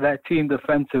the heart of that team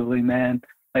defensively, man.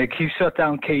 Like, he shut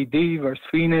down KD versus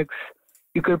Phoenix.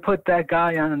 You could put that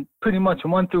guy on pretty much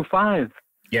 1 through 5.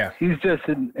 Yeah. He's just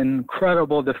an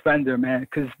incredible defender, man,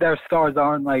 because their stars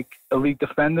aren't like elite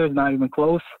defenders, not even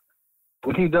close.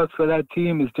 what he does for that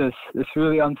team is just, it's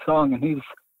really unsung, and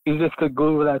he's just the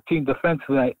glue of that team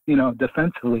defensively.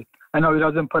 Defensively. I know he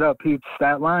doesn't put up huge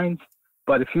stat lines,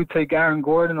 but if you take Aaron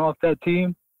Gordon off that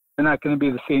team, they're not going to be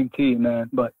the same team, man.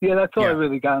 But, yeah, that's all I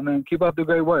really got, man. Keep up the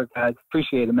great work, guys.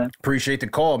 Appreciate it, man. Appreciate the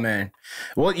call, man.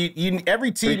 Well,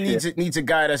 every team needs a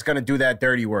guy that's going to do that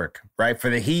dirty work, right? For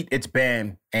the Heat, it's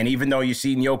Bam. And even though you've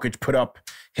seen Jokic put up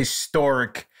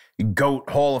historic GOAT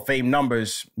Hall of Fame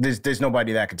numbers, there's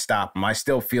nobody that could stop him. I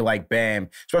still feel like Bam,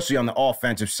 especially on the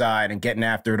offensive side and getting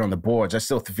after it on the boards, I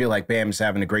still feel like Bam is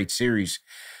having a great series.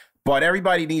 But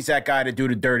everybody needs that guy to do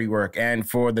the dirty work. And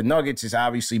for the Nuggets, it's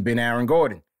obviously been Aaron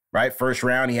Gordon. Right? First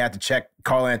round, he had to check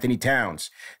Karl Anthony Towns.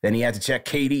 Then he had to check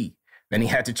KD. Then he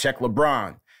had to check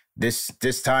LeBron.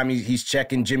 This time, he's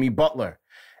checking Jimmy Butler.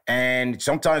 And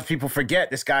sometimes people forget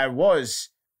this guy was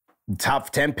the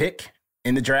top 10 pick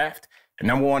in the draft, the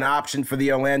number one option for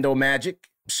the Orlando Magic.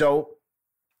 So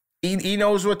he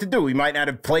knows what to do. He might not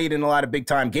have played in a lot of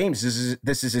big-time games.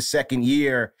 This is his second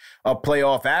year of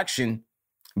playoff action.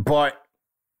 But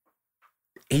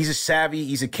he's a savvy,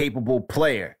 he's a capable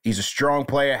player. He's a strong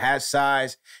player, has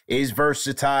size, is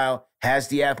versatile, has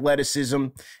the athleticism,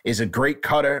 is a great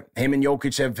cutter. Him and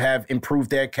Jokic have improved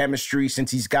their chemistry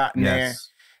since he's gotten there.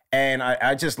 And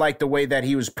I just like the way that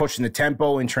he was pushing the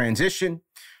tempo in transition,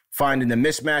 finding the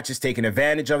mismatches, taking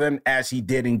advantage of them as he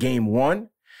did in game one,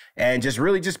 and just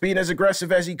really just being as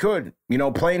aggressive as he could,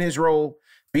 playing his role,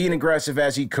 being aggressive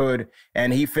as he could.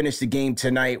 And he finished the game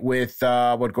tonight with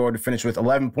what Gordon finished with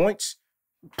 11 points.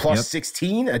 Plus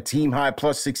 16, a team high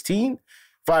plus 16,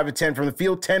 5 of 10 from the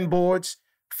field, 10 boards,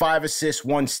 5 assists,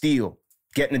 1 steal.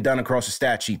 Getting it done across the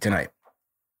stat sheet tonight.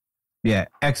 Yeah,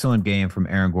 excellent game from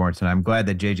Aaron Gordon tonight. I'm glad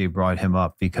that JJ brought him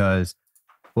up because,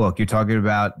 look, you're talking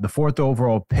about the 4th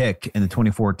overall pick in the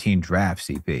 2014 draft,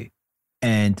 CP.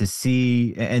 And to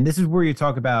see, and this is where you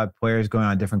talk about players going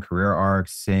on different career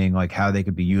arcs, seeing like how they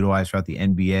could be utilized throughout the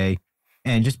NBA.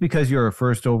 And just because you're a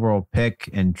first overall pick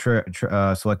and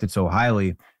selected so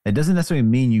highly, that doesn't necessarily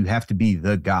mean you have to be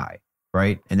the guy,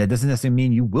 right? And that doesn't necessarily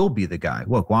mean you will be the guy.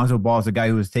 Look, Lonzo Ball is a guy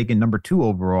who was taken number 2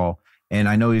 overall, and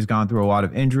I know he's gone through a lot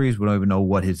of injuries. We don't even know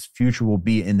what his future will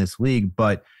be in this league,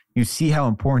 but you see how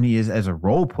important he is as a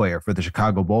role player for the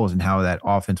Chicago Bulls and how that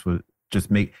offense he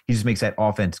just makes that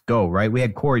offense go, right? We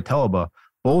had Corey Teleba,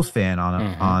 Bulls fan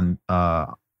on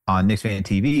Knicks Fan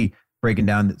TV, breaking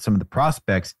down some of the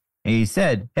prospects. And he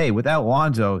said, hey, without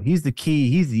Lonzo, he's the key.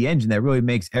 He's the engine that really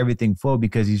makes everything flow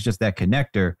because he's just that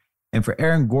connector. And for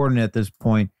Aaron Gordon at this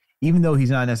point, even though he's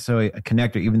not necessarily a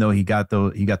connector, even though he got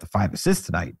the 5 assists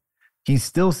tonight, he's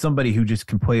still somebody who just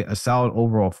can play a solid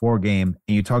overall floor game.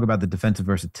 And you talk about the defensive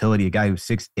versatility, a guy who's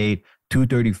 6'8",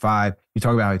 235. You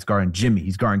talk about how he's guarding Jimmy.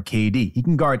 He's guarding KD. He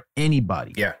can guard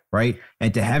anybody. Yeah. Right?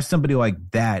 And to have somebody like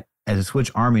that as a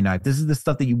switch army knife, this is the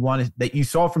stuff that you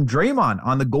saw from Draymond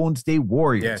on the Golden State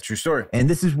Warriors. Yeah, true story. And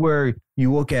this is where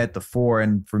you look at the 4.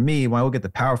 And for me, when I look at the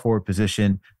power forward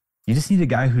position, you just need a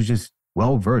guy who's just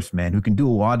well-versed, man, who can do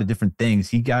a lot of different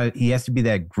things. He has to be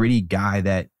that gritty guy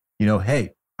that,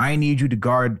 hey, I need you to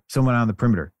guard someone on the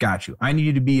perimeter. Got you. I need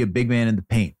you to be a big man in the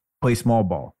paint. Play small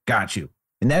ball. Got you.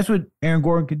 And that's what Aaron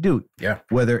Gordon could do. Yeah.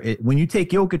 When you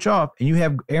take Jokic off and you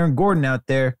have Aaron Gordon out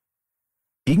there,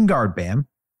 he can guard Bam.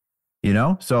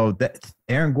 So that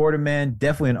Aaron Gordon, man,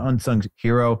 definitely an unsung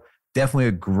hero, definitely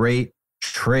a great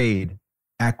trade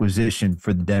acquisition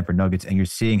for the Denver Nuggets. And you're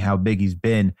seeing how big he's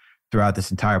been throughout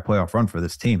this entire playoff run for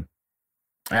this team.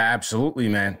 Absolutely,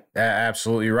 man.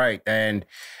 Absolutely right. And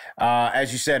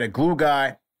as you said, a glue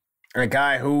guy, a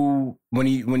guy who, when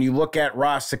you look at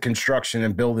roster construction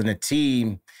and building a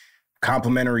team,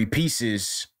 complementary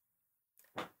pieces,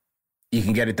 you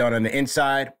can get it done on the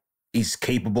inside. He's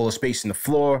capable of spacing the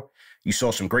floor. You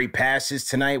saw some great passes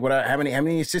tonight. How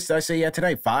many assists did I say you had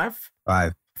tonight? 5?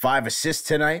 5. 5 assists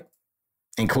tonight,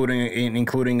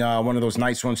 including one of those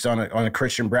nice ones on a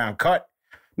Christian Brown cut.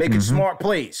 Making smart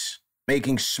plays,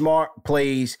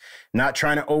 not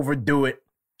trying to overdo it.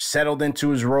 Settled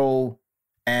into his role,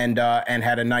 and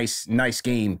had a nice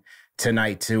game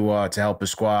tonight to help his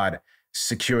squad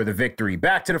secure the victory.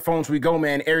 Back to the phones we go,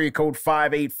 man. Area code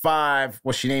 585.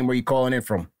 What's your name? Where you calling in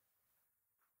from?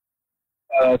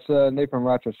 It's Nate from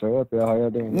Rochester. What's up, y'all? How y'all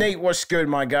doing? Nate, what's good,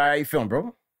 my guy? How you feeling,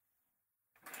 bro?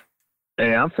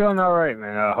 Hey, I'm feeling all right,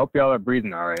 man. I hope y'all are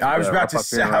breathing all right. I was about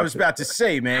to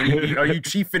say, man. Are you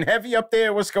chiefing heavy up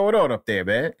there? What's going on up there,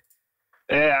 man?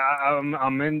 Yeah,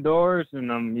 I'm indoors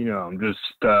and I'm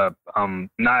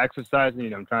not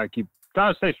exercising. I'm trying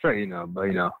to stay straight, but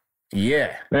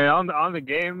Yeah. Man, on the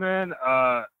game, man.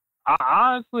 I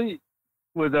honestly,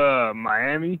 with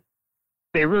Miami,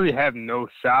 they really have no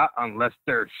shot unless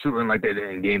they're shooting like they did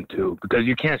in Game 2, because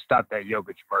you can't stop that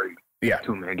Jokic-Murray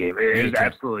two-man game. It is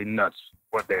absolutely nuts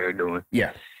what they're doing.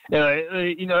 Yeah.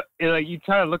 You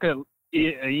try to look at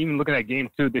even looking at Game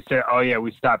 2, they say, "Oh yeah,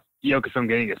 we stopped Jokic from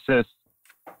getting assists."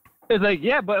 It's like,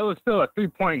 yeah, but it was still a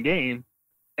 3-point game,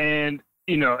 and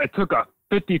it took a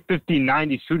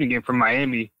 50-50-90 shooting game from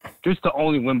Miami just to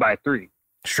only win by 3.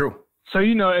 True. So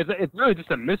it's really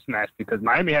just a mismatch because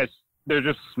Miami they're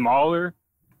just smaller.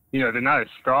 They're not as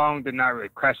strong. They're not really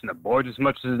crashing the boards as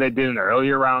much as they did in the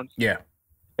earlier rounds. Yeah.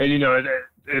 And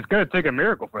it's going to take a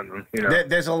miracle from them.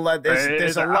 There's a lot.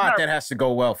 There's a lot that has to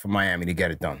go well for Miami to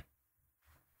get it done.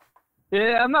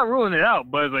 Yeah, I'm not ruling it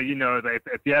out, but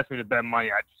if you ask me to bet money,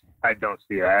 I don't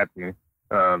see it happening.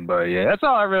 But yeah, that's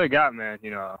all I really got, man.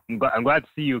 I'm glad to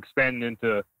see you expanding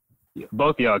into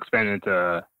both of y'all expanding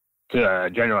into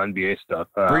general NBA stuff.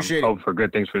 Appreciate it. Hope for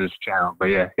good things for this channel. But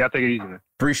yeah, y'all take it easy, man.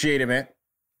 Appreciate it, man.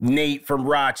 Nate from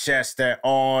Rochester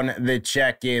on the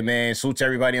check-in, man. Salute to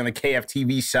everybody on the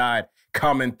KFTV side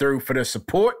coming through for the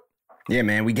support. Yeah,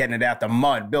 man, we getting it out the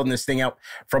mud, building this thing out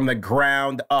from the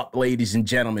ground up, ladies and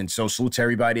gentlemen. So salute to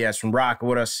everybody that's from rocking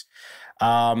with us.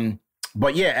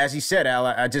 But yeah, as he said, Al,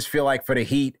 I just feel like for the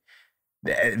Heat,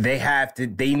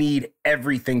 they need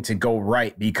everything to go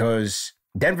right because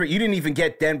Denver, you didn't even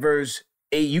get Denver's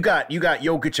you got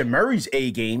Jokic and Murray's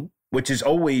A game, which is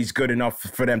always good enough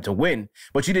for them to win,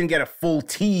 but you didn't get a full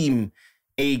team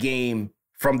A game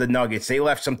from the Nuggets. They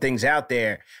left some things out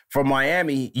there. For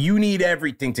Miami, you need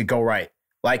everything to go right,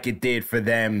 like it did for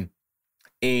them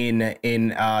in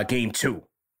Game 2,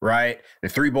 right? The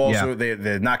three balls,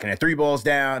 they're knocking their 3 balls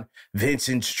down.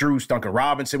 Vincent, Strus, Duncan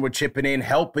Robinson were chipping in,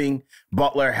 helping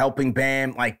Butler, helping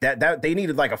Bam. Like that they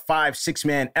needed like a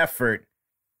 5-6-man effort.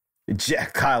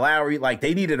 Kyle Lowry, like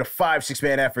they needed a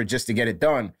 5-6-man effort just to get it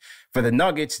done. For the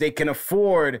Nuggets, they can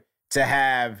afford to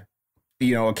have, a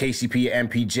KCP,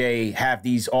 MPJ have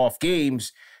these off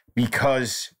games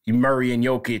because Murray and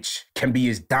Jokic can be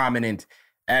as dominant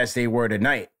as they were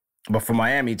tonight. But for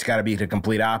Miami, it's got to be the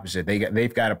complete opposite.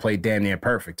 They've got to play damn near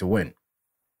perfect to win.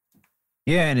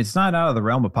 Yeah, and it's not out of the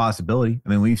realm of possibility. I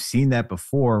mean, we've seen that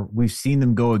before. We've seen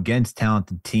them go against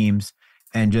talented teams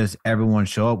and just everyone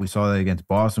show up. We saw that against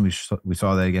Boston. We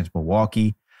saw that against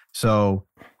Milwaukee. So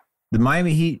the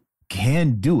Miami Heat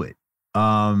can do it.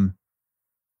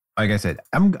 Like I said,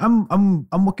 I'm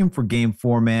looking for Game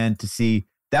 4, man, to see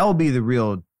that will be the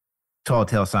real tall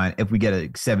tale sign if we get a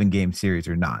 7-game series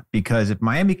or not. Because if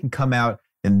Miami can come out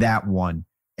in that one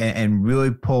and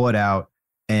really pull it out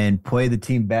and play the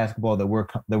team basketball that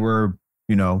we're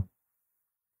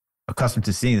accustomed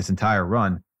to seeing this entire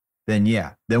run, then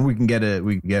we're gonna get a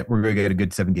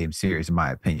good 7-game series, in my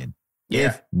opinion. Yeah.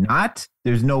 If not,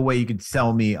 there's no way you could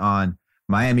sell me on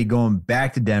Miami going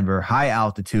back to Denver, high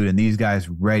altitude, and these guys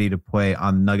ready to play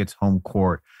on the Nuggets home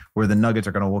court, where the Nuggets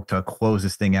are going to look to close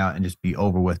this thing out and just be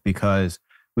over with, because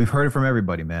we've heard it from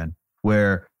everybody, man,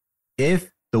 where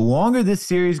if the longer this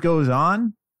series goes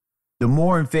on, the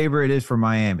more in favor it is for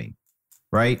Miami,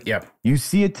 right? Yep. You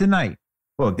see it tonight.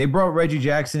 Look, they brought Reggie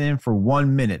Jackson in for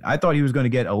 1 minute. I thought he was going to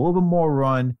get a little bit more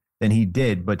run than he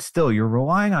did, but still, you're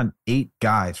relying on 8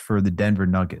 guys for the Denver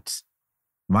Nuggets.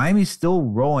 Miami's still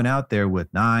rolling out there with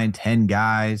 9, 10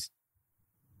 guys.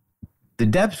 The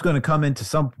depth's going to come into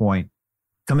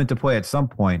play at some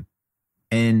point.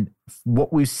 And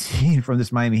what we've seen from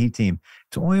this Miami Heat team,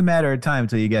 it's only a matter of time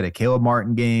until you get a Caleb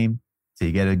Martin game, till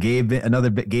you get another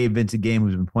Gabe Vincent game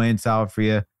who's been playing solid for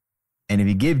you. And if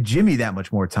you give Jimmy that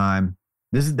much more time,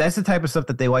 that's the type of stuff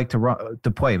that they like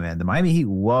to play, man. The Miami Heat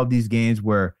love these games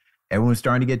where everyone's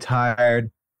starting to get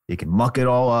tired. They can muck it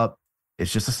all up.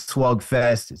 It's just a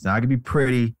slugfest. It's not going to be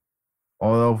pretty.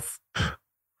 Although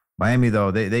Miami,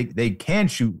 though, they can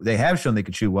shoot. They have shown they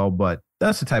can shoot well, but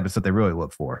that's the type of stuff they really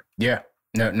look for. Yeah.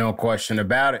 No question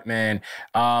about it, man.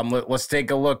 Let's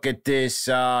take a look at this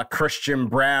Christian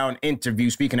Braun interview.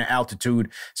 Speaking of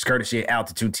altitude, it's courtesy of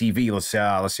Altitude TV.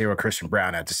 Let's hear what Christian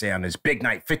Braun had to say on this big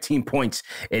night. 15 points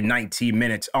in 19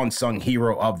 minutes. Unsung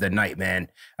hero of the night, man.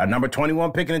 Number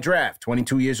 21 pick in the draft,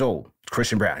 22 years old.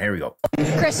 Christian Braun. Here we go.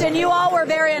 Christian, you all were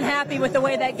very unhappy with the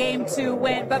way that Game 2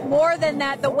 went, but more than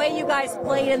that, the way you guys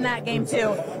played in that Game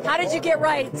 2. How did you get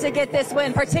right to get this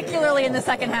win, particularly in the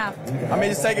second half? I mean,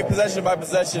 just taking possession by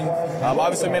possession.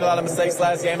 Obviously, we made a lot of mistakes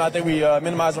last game. I think we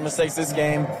minimized our mistakes this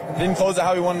game. Didn't close it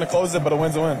how we wanted to close it, but a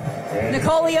win's a win.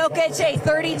 Nikola Jokic, a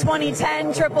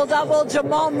 30-20-10 triple-double.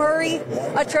 Jamal Murray,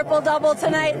 a triple-double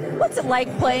tonight. What's it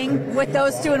like playing with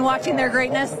those two and watching their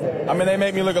greatness? I mean, they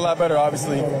make me look a lot better,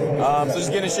 obviously. So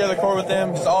just getting to share the court with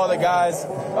them, just all the guys.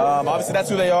 Obviously, that's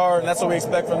who they are, and that's what we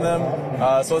expect from them.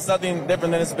 So it's nothing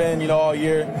different than it's been, all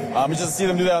year. Just to see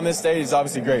them do that on this stage is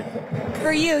obviously great.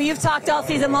 For you, you've talked all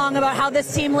season long about how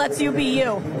this team lets you be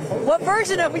you. What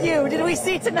version of you did we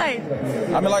see tonight?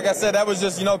 I mean, like I said, that was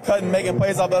just, cutting, making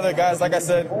plays off the other guys. Like I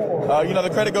said, the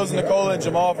credit goes to Nikola and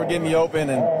Jamal for getting me open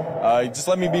and just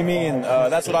let me be me. And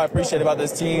that's what I appreciate about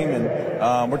this team.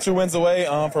 And we're 2 wins away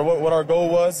for what our goal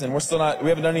was, and we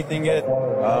haven't done anything yet.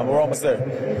 We're almost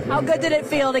there. How good did it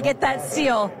feel to get that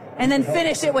steal and then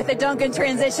finish it with a dunk in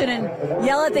transition and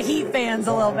yell at the Heat fans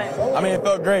a little bit? I mean, it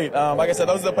felt great. Like I said,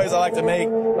 those are the plays I like to make.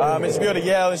 And just be able to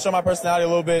yell and show my personality a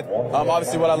little bit.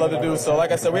 Obviously what I love to do. So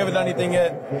like I said, we haven't done anything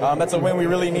yet. That's a win we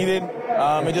really needed.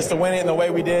 And just to win it in the way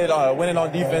we did, winning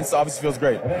on defense obviously feels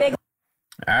great.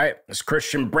 All right, it's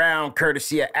Christian Brown,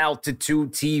 courtesy of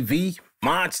Altitude TV.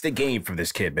 Monster game for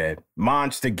this kid, man.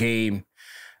 Monster game.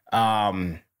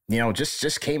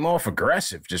 Just came off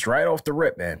aggressive, just right off the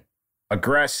rip, man.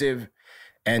 Aggressive,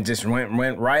 and just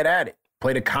went right at it.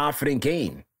 Played a confident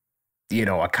game.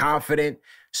 A confident,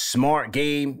 smart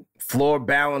game. Floor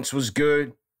balance was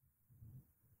good.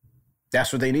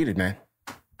 That's what they needed, man.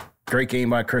 Great game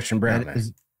by Christian Brown, man.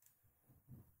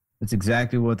 That's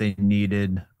exactly what they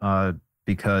needed,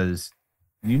 because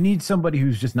you need somebody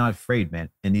who's just not afraid, man,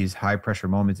 in these high-pressure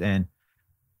moments, and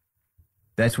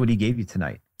that's what he gave you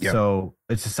tonight. Yep. So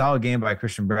it's a solid game by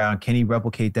Christian Brown. Can he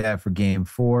replicate that for Game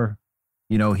 4?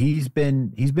 He's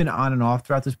been on and off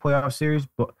throughout this playoff series,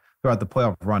 but throughout the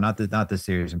playoff run, not this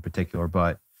series in particular.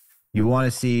 But you want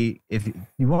to see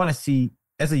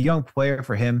as a young player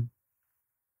for him,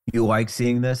 you like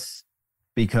seeing this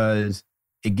because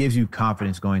it gives you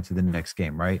confidence going to the next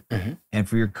game, right? Mm-hmm. And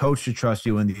for your coach to trust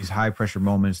you in these high pressure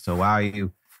moments to allow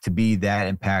you to be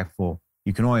that impactful,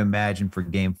 you can only imagine for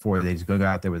Game 4 they just go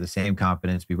out there with the same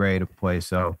confidence, be ready to play.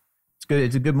 So it's good.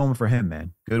 It's a good moment for him,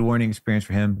 man. Good learning experience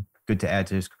for him. Good to add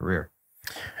to his career.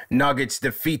 Nuggets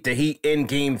defeat the Heat in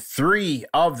Game 3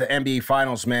 of the NBA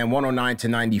Finals, man.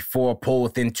 109-94. Pull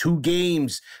within 2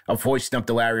 games of hoisting up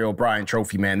the Larry O'Brien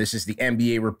Trophy, man. This is the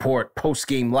NBA Report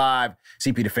post-game live.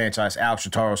 CP the Franchise, Alex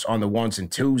Shataros on the 1s and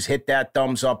 2s. Hit that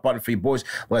thumbs up button for you boys.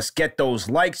 Let's get those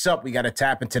likes up. We got to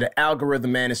tap into the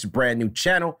algorithm, man. It's a brand new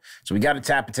channel, so we got to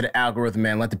tap into the algorithm,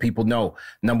 man. Let the people know.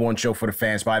 Number 1 show for the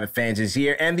fans by the fans is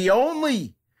here, and the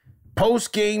only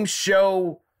post-game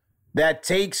show that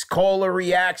takes caller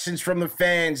reactions from the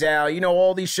fans, Al.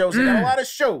 All these shows, they got a lot of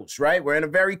shows, right? We're in a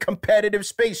very competitive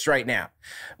space right now.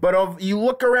 But you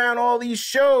look around all these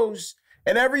shows,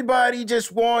 and everybody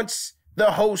just wants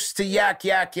the host to yak,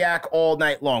 yak, yak all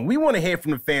night long. We want to hear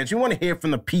from the fans. We want to hear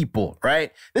from the people,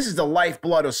 right? This is the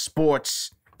lifeblood of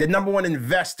sports. The number 1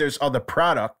 investors are the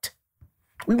product.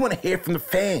 We want to hear from the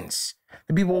fans,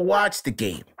 the people who watch the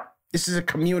game. This is a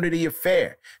community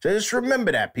affair. So just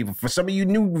remember that, people. For some of you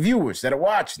new viewers that are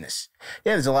watching this,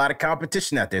 there's a lot of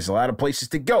competition out there. There's a lot of places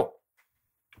to go.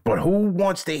 But who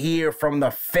wants to hear from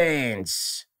the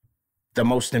fans? The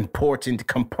most important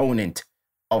component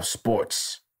of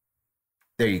sports.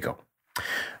 There you go.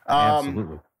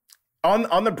 Absolutely.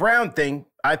 On the Brown thing,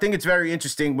 I think it's very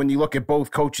interesting when you look at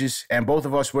both coaches, and both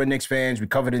of us were Knicks fans. We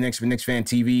covered the Knicks with Knicks Fan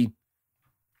TV.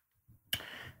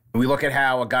 We look at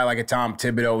how a guy like a Tom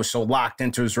Thibodeau is so locked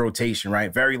into his rotation,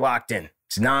 right? Very locked in.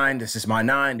 It's 9. This is my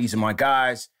 9. These are my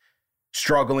guys.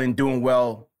 Struggling, doing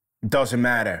well. Doesn't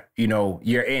matter.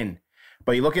 You're in.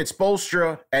 But you look at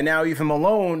Spoelstra and now even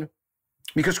Malone,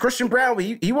 because Christian Brown,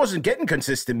 he wasn't getting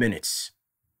consistent minutes.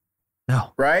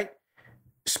 No. Right?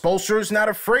 Spoelstra's not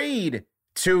afraid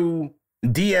to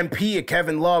DMP a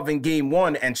Kevin Love in Game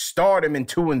 1 and start him in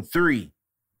 2 and 3.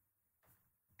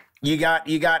 You got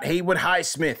Haywood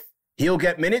Highsmith. He'll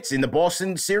get minutes. In the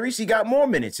Boston series, he got more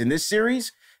minutes. In this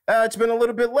series, it's been a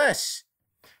little bit less.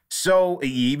 So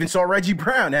you even saw Reggie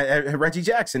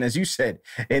Jackson, as you said,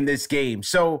 in this game.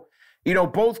 So,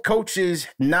 both coaches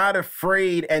not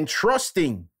afraid and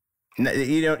trusting,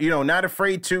 not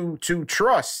afraid to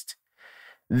trust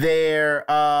their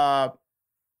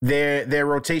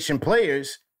rotation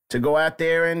players to go out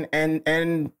there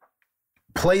and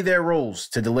play their roles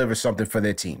to deliver something for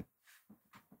their team.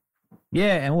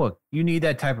 Yeah, and look, you need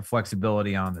that type of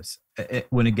flexibility on this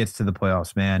when it gets to the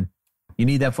playoffs, man. You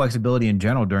need that flexibility in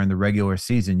general during the regular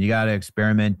season. You got to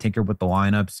experiment, tinker with the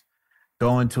lineups,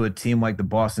 go into a team like the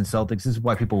Boston Celtics. This is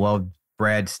why people loved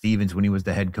Brad Stevens when he was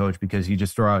the head coach, because he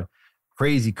just threw out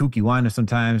crazy, kooky lineups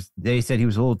sometimes. They said he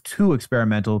was a little too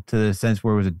experimental to the sense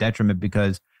where it was a detriment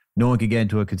because no one could get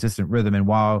into a consistent rhythm. And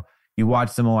while you watch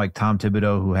someone like Tom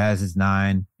Thibodeau, who has his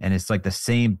 9, and it's like the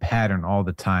same pattern all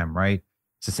the time, right?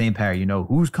 It's the same pattern. You know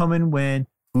who's coming when,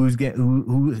 who's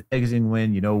exiting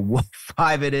when, you know what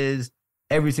 5 it is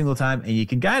every single time, and you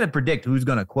can kind of predict who's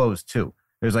going to close too.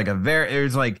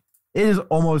 It is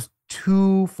almost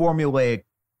too formulaic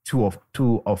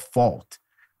to a fault.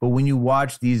 But when you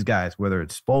watch these guys, whether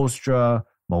it's Spoelstra,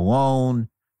 Malone,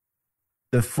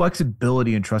 the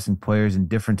flexibility in trusting players in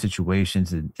different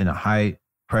situations in a high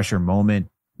pressure moment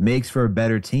makes for a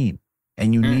better team.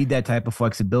 And you need that type of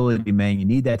flexibility, man. You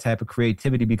need that type of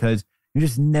creativity because you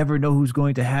just never know who's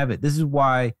going to have it. This is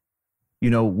why, you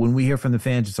know, when we hear from the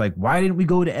fans, it's like, why didn't we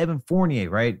go to Evan Fournier,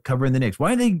 right? Covering the Knicks.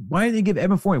 Why did they give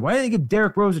Evan Fournier? Why did they give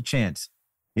Derrick Rose a chance?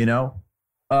 You know?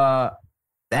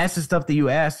 That's the stuff that you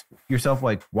ask yourself,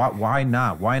 like, why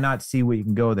not? Why not see what you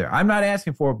can go there? I'm not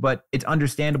asking for it, but it's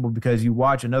understandable because you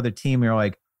watch another team and you're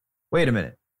like, wait a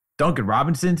minute. Duncan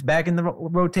Robinson's back in the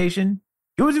rotation.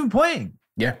 He wasn't even playing.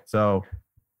 Yeah. So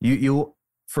you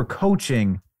for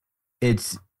coaching,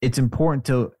 it's important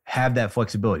to have that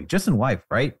flexibility just in life,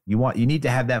 right? You need to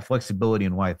have that flexibility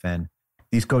in life. And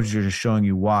these coaches are just showing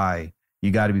you why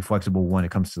you got to be flexible when it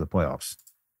comes to the playoffs.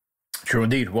 True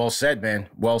indeed. Well said, man.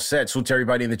 Well said. Salute to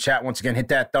everybody in the chat. Once again, hit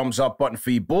that thumbs up button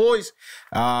for you boys.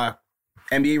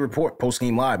 NBA Report,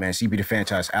 post-game live, man. CP the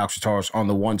franchise, Alex Ratar's on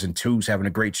the 1s and 2s, having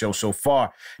a great show so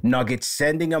far. Nuggets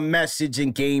sending a message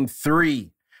in Game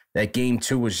 3 that Game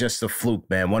 2 was just a fluke,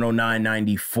 man.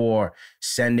 109-94,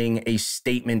 sending a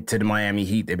statement to the Miami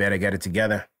Heat. They better get it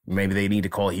together. Maybe they need to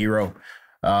call Hero.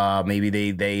 Maybe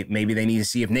they need to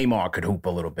see if Neymar could hoop a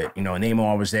little bit. You know,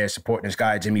 Neymar was there supporting this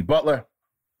guy, Jimmy Butler.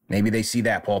 Maybe they see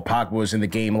that. Paul Pogba was in the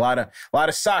game. A lot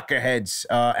of soccer heads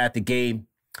at the game,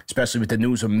 especially with the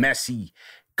news of Messi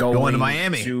going to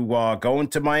Miami to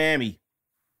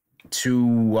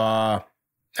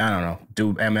I don't know,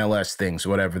 do MLS things,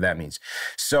 whatever that means.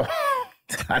 So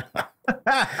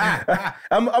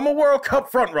I'm a World Cup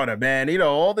front runner, man. You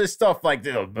know, all this stuff like,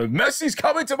 you know, Messi's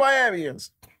coming to Miami.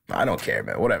 I don't care,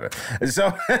 man. Whatever.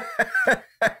 So.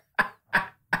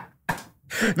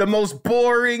 The most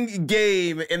boring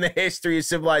game in the history of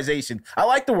civilization. I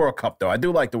like the World Cup, though. I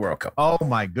do like the World Cup. Oh,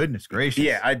 my goodness gracious.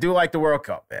 Yeah, I do like the World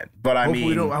Cup, man. But I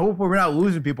hope we're not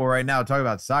losing people right now talking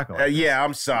about soccer. Yeah,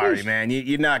 I'm sorry, man.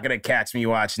 You're not going to catch me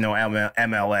watching no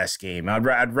MLS game. I'd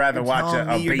rather watch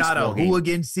a you're baseball not a game.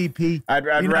 hooligan, CP.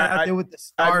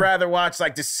 I'd rather watch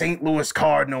like the St. Louis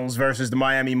Cardinals versus the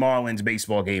Miami Marlins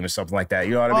baseball game or something like that.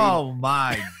 You know what I mean? Oh,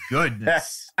 my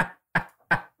goodness.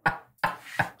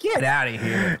 Get out of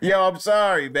here. Yo, I'm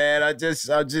sorry, man. I just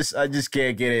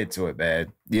can't get into it,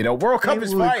 man. You know, World Cup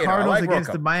is fire. Cardinals I like against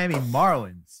World the Miami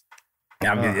Marlins.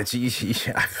 I mean,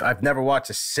 I've never watched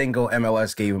a single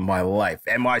MLS game in my life.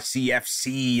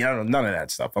 NYCFC, none of that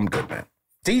stuff. I'm good, man.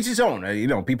 To each his own. You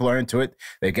know, people are into it.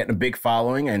 They're getting a big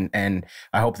following, and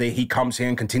I hope he comes here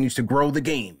and continues to grow the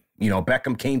game. You know,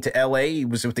 Beckham came to L.A. He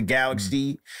was with the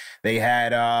Galaxy. They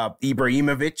had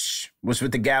Ibrahimovic was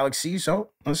with the Galaxy. So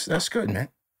that's good, man.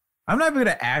 I'm not even going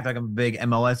to act like I'm a big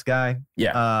MLS guy.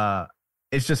 Yeah.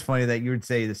 It's just funny that you would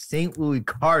say the St. Louis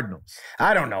Cardinals.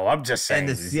 I don't know. I'm just saying.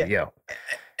 And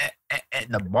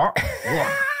the bar.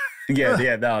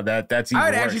 Yeah, no, that's even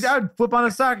worse. I would flip on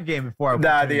a soccer game before I would.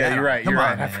 Yeah, you're right. You're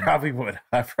right. I probably would.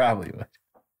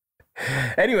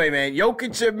 Anyway, man,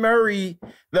 Jokic and Murray,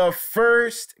 the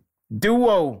first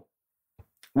duo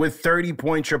with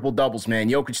 30-point triple-doubles, man.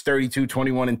 Jokic 32,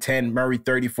 21, and 10. Murray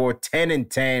 34, 10, and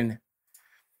 10.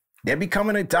 They're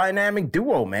becoming a dynamic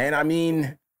duo, man. I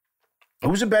mean,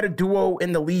 who's a better duo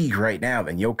in the league right now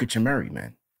than Jokic and Murray,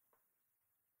 man?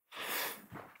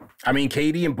 I mean,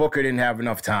 KD and Booker didn't have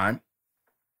enough time.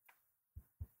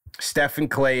 Steph and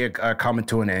Clay are coming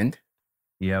to an end.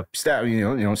 Yep.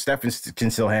 Steph, Steph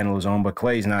can still handle his own, but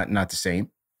Clay's not the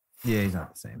same. Yeah, he's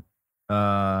not the same.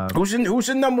 Who's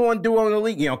the number one duo in the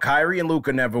league? You know, Kyrie and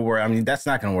Luka never were. I mean, that's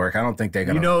not going to work. I don't think they're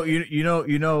going to.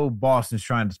 You know, Boston's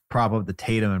trying to prop up the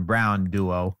Tatum and Brown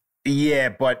duo. Yeah,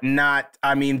 but not.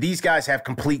 I mean, these guys have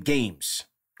complete games,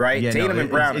 right? Yeah, Tatum and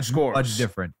Brown are scorers. Much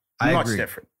different. Much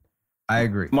different. I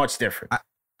agree. Much different.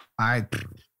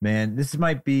 Man, this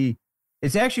might be.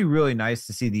 It's actually really nice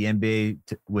to see the NBA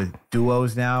with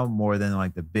duos now more than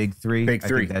like the big three. I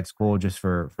think that's cool just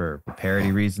for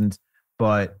parity reasons.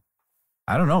 But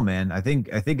I don't know, man. I think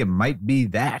it might be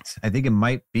that. I think it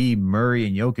might be Murray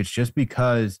and Jokic just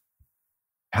because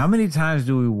how many times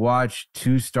do we watch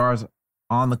two stars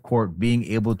on the court being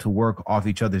able to work off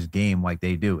each other's game like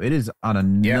they do? It is on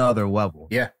another level.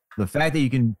 Yeah. The fact that you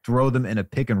can throw them in a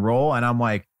pick and roll, and I'm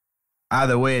like,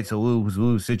 either way, it's a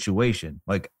lose-lose situation.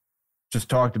 Like, just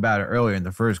talked about it earlier in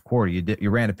the first quarter. You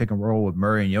ran a pick and roll with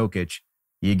Murray and Jokic.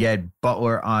 You get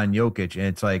Butler on Jokic, and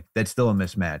it's like that's still a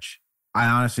mismatch. I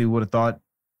honestly would have thought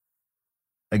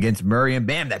against Murray and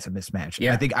Bam, that's a mismatch.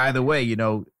 Yeah. I think either way,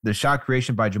 the shot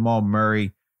creation by Jamal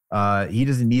Murray, he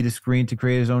doesn't need a screen to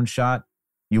create his own shot.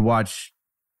 You watch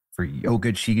for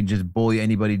Jokic, he can just bully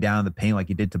anybody down in the paint like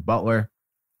he did to Butler.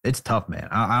 It's tough, man.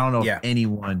 I don't know if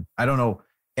anyone, I don't know.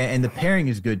 And the pairing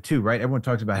is good too, right? Everyone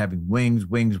talks about having wings,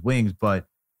 but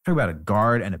talk about a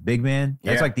guard and a big man.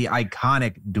 That's like the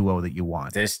iconic duo that you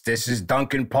want. This is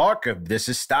Duncan Parker. This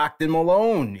is Stockton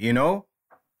Malone,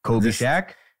 Kobe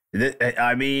Shaq.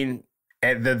 I mean,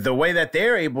 the way that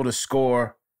they're able to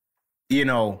score,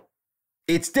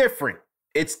 it's different.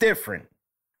 It's different.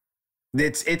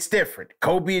 It's different.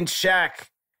 Kobe and Shaq.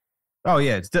 Oh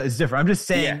yeah, it's different. I'm just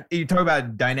saying you talk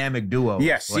about dynamic duos.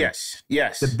 Yes.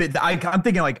 I'm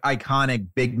thinking like iconic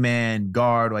big man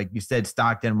guard, like you said,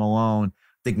 Stockton Malone.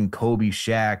 Thinking Kobe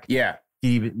Shaq. Yeah.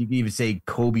 You can even say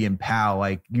Kobe and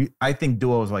Powell. I think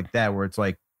duos like that where it's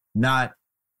like not,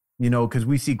 because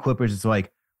we see Clippers. It's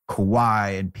like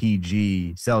Kawhi and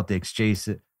PG, Celtics,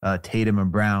 Jason, Tatum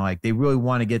and Brown. Like they really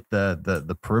want to get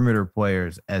the perimeter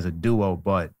players as a duo,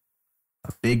 but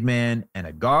a big man and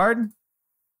a guard.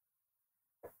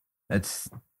 It's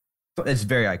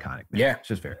very iconic, man. Yeah. It's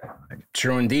just very iconic.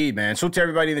 True indeed, man. So to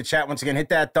everybody in the chat, once again, hit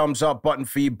that thumbs up button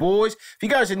for you boys. If you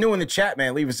guys are new in the chat,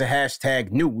 man, leave us a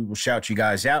hashtag new. We will shout you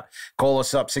guys out. Call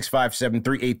us up,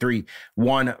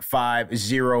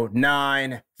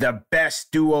 657-383-1509. The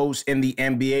best duos in the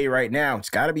NBA right now. It's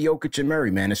got to be Jokic and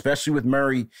Murray, man, especially with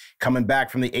Murray coming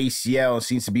back from the ACL and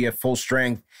seems to be at full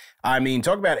strength. I mean,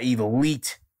 talk about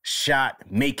elite shot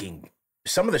making.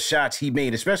 Some of the shots he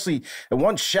made, especially the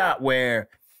one shot where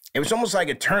it was almost like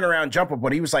a turnaround jumper,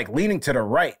 but he was like leaning to the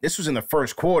right. This was in the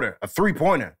first quarter, a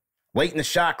three-pointer, late in the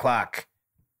shot clock.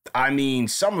 I mean,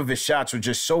 some of his shots were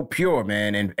just so pure,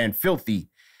 man, and filthy.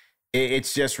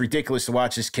 It's just ridiculous to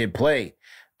watch this kid play.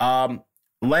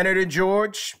 Leonard and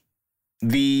George,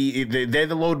 they're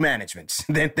the load managements.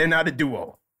 They're not a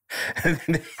duo.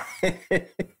 The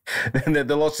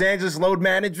Los Angeles load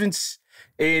managements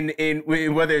in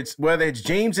whether it's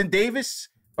James and Davis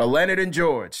or Leonard and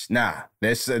George,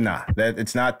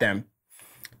 it's not them.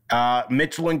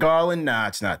 Mitchell and Garland,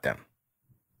 it's not them.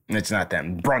 It's not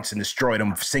them. Brunson destroyed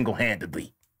them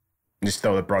single-handedly. Just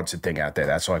throw the Brunson thing out there.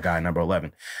 That's our guy, number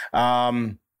 11.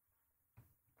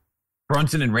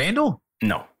 Brunson and Randall?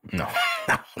 No.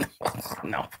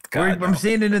 God, I'm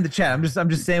seeing it in the chat. I'm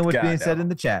just saying what's being said in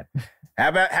the chat. How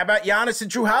about Giannis and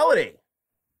Drew Holiday?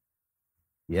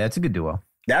 Yeah, it's a good duo.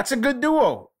 That's a good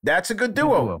duo. It's a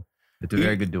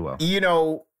very good duo.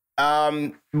 Giannis,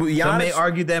 some may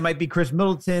argue that it might be Chris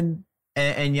Middleton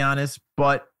and Giannis,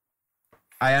 but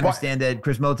I understand that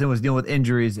Chris Middleton was dealing with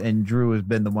injuries and Drew has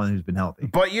been the one who's been healthy.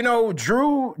 But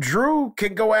Drew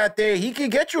can go out there. He can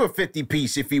get you a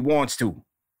 50-piece if he wants to.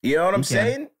 You know what I'm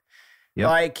saying? Yep.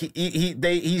 Like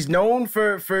he's known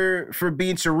for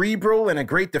being cerebral and a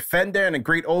great defender and a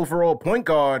great overall point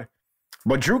guard.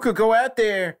 But Drew could go out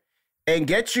there and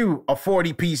get you a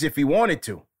 40-piece if he wanted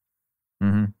to.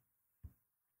 Mm-hmm.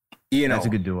 That's a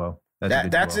good duo.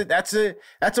 That's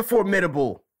a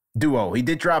formidable duo. He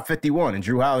did drop 51, and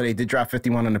Drew Holiday did drop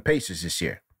 51 on the Pacers this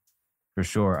year. For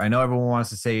sure. I know everyone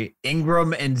wants to say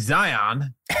Ingram and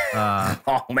Zion.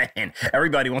 Oh man,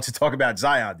 everybody wants to talk about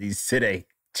Zion today.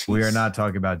 Jeez. We are not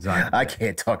talking about Zion today. I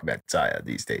can't talk about Zion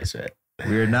these days, man.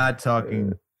 We are not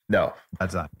talking. No,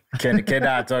 about Zion.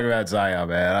 Cannot talk about Zion,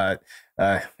 man.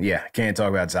 Can't talk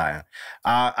about Zion.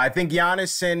 I think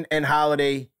Giannis and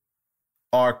Holiday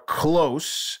are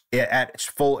close at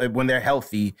full when they're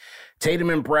healthy. Tatum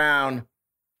and Brown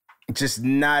just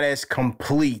not as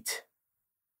complete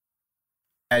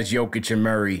as Jokic and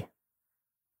Murray.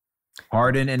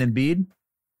 Harden and Embiid?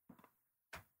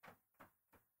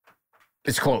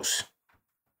 It's close.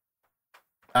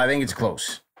 I think it's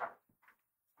close.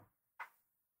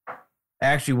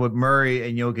 Actually, what Murray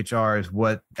and Jokic are is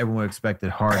what everyone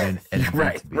expected Harden and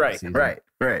Embiid to be this season. Right.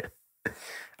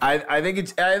 I think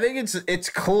it's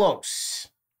close,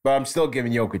 but I'm still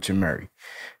giving Jokic and Murray.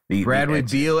 Bradley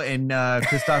Beal and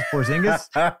Kristaps Porzingis.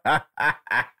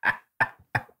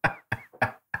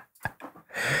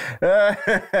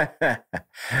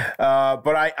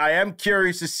 But I am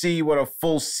curious to see what a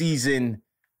full season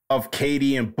of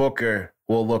KD and Booker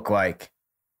will look like.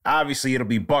 Obviously, it'll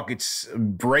be buckets,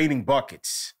 raining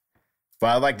buckets. But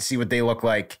I'd like to see what they look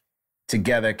like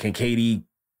together. Can KD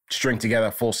string together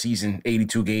a full season,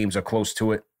 82 games or close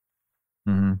to it?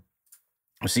 Mm-hmm.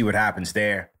 We'll see what happens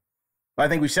there. But I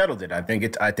think we settled it. I think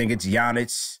it's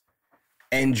Giannis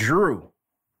and Drew.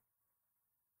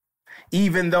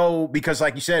 even though, because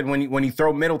like you said, when you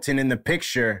throw Middleton in the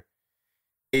picture,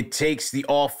 it takes the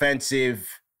offensive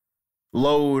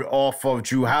load off of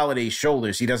Jrue Holiday's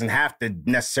shoulders. He doesn't have to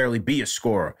necessarily be a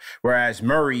scorer, whereas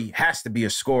Murray has to be a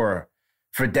scorer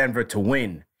for Denver to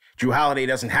win. Jrue Holiday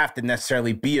doesn't have to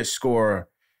necessarily be a scorer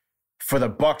for the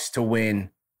Bucks to win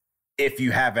if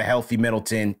you have a healthy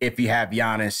Middleton, if you have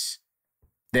Giannis,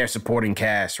 their supporting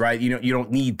cast, right? You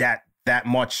don't need that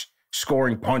much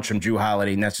scoring punch from Jrue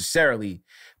Holiday necessarily,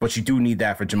 but you do need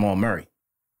that for Jamal Murray.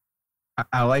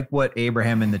 I like what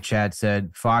Abraham in the chat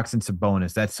said. Fox and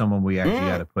Sabonis. That's someone we actually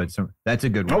got to put some. That's a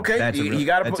good one. Okay, you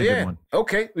got to put. Yeah. One.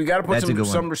 Okay, we got to put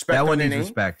some respect. That on one needs name.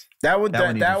 respect. That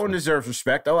one deserves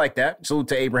respect. I like that. Salute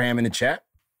to Abraham in the chat.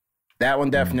 That one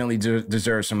definitely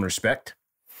deserves some respect.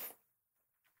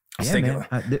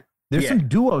 There's some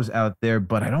duos out there,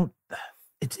 but I don't.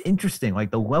 It's interesting, like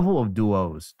the level of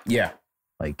duos. Yeah,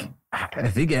 like I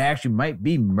think it actually might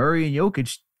be Murray and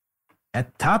Jokic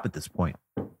at the top at this point.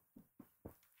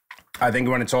 I think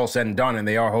when it's all said and done, and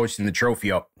they are hoisting the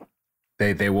trophy up,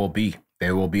 they will be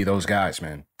those guys,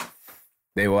 man.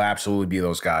 They will absolutely be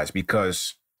those guys,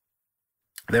 because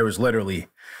there was literally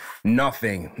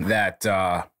nothing that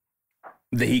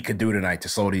he could do tonight to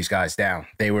slow these guys down.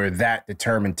 They were that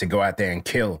determined to go out there and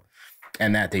kill,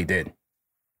 and that they did.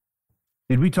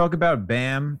 Did we talk about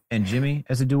Bam and Jimmy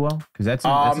as a duo? Because that's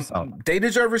a solid. They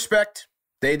deserve respect.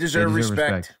 They deserve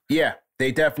respect. Yeah.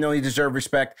 They definitely deserve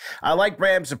respect. I like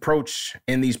Bam's approach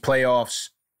in these playoffs.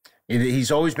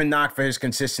 He's always been knocked for his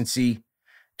consistency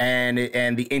and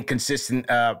the inconsistent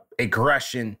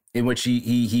aggression in which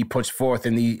he puts forth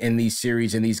in these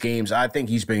series, in these games. I think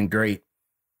he's been great.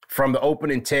 From the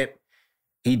opening tip,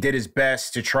 he did his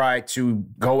best to try to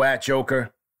go at Joker.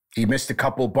 He missed a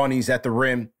couple bunnies at the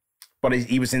rim, but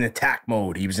he was in attack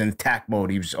mode. He was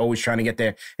always trying to get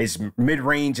there. His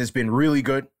mid-range has been really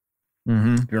good.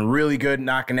 Mm-hmm. Been really good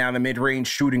knocking down the mid-range,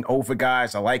 shooting over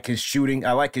guys. I like his shooting.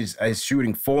 I like his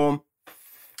shooting form.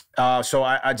 So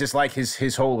I just like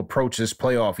his whole approach this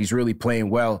playoff. He's really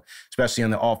playing well, especially on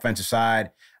the offensive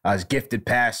side. He's a gifted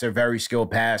passer, very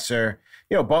skilled passer.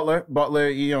 Butler,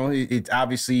 it's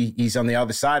obviously he's on the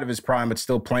other side of his prime, but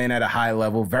still playing at a high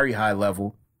level, very high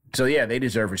level. So, yeah, they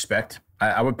deserve respect.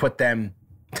 I would put them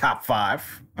top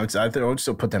 5. I would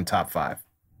still put them top 5.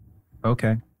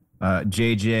 Okay.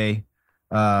 JJ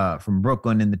from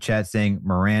Brooklyn in the chat saying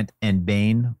Morant and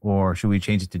Bane, or should we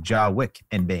change it to Ja Wick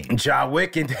and Bane? Ja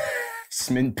Wick and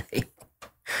Smin Bane.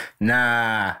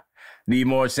 Nah. Need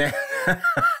more Sam.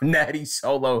 Natty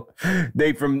Solo.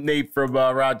 Nate from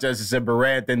Rochester said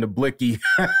Morant and the Blicky.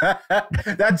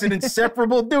 That's an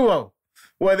inseparable duo,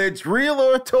 whether it's real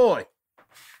or a toy.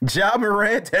 Ja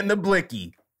Morant and the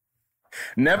Blicky.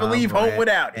 Never leave home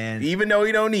without it, even though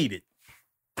you don't need it.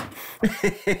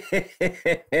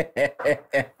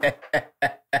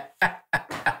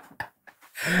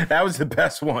 That was the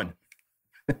best one.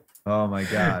 Oh my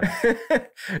God.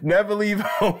 Never leave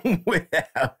home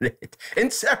without it.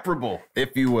 Inseparable,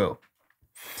 if you will.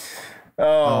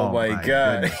 Oh my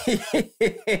God.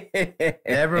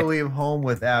 Never leave home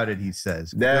without it, he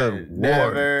says.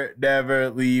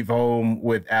 Never leave home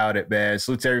without it, man.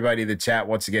 Salute to everybody in the chat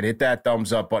once again. Hit that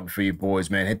thumbs up button for you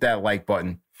boys, man. Hit that like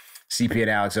button. CP and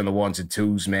Alex on the 1s and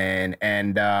 2s, man.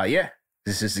 And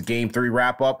this is the Game 3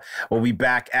 wrap-up. We'll be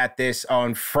back at this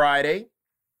on Friday.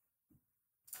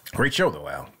 Great show, though,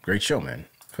 Al. Great show, man,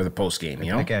 for the post-game,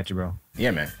 Back at you, bro.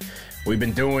 Yeah, man. We've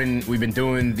been doing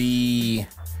the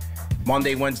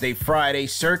Monday, Wednesday, Friday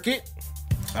circuit.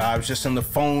 I was just on the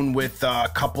phone with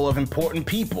a couple of important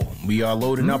people. We are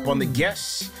loading up on the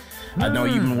guests. I know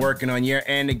you've been working on your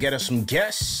end to get us some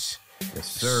guests. Yes,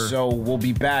 sir. So we'll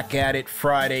be back at it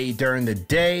Friday during the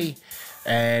day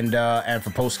and for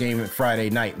post-game Friday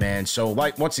night, man. So,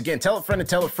 once again, tell a friend to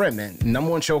tell a friend, man.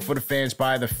 Number one show for the fans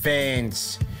by the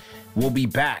fans. We'll be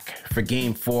back for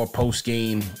Game 4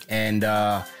 post-game and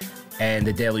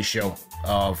the daily show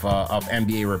of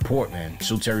NBA Report, man.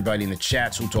 Salute to everybody in the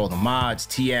chat. Salute to all the mods,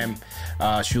 TM.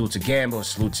 Salute to Gamble.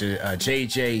 Salute to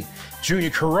JJ. Junior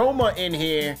Karoma in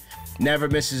here. Never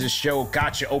misses a show.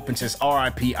 Gotcha open says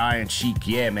RIP Iron Sheik.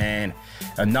 Yeah, man.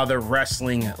 Another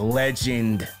wrestling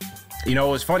legend. It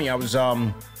was funny. I was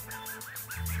A&E's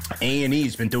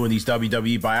been doing these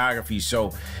WWE biographies.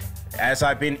 So as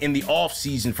I've been in the off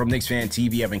season from Knicks Fan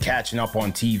TV, I've been catching up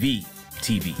on TV.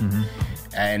 Mm-hmm.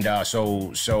 And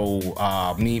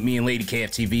me and Lady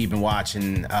KFTV been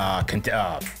watching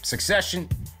Succession.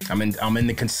 I'm in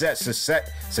the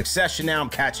Succession now. I'm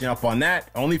catching up on that.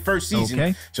 Only first season,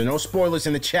 okay. So no spoilers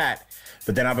in the chat.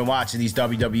 But then I've been watching these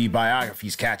WWE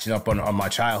biographies, catching up on my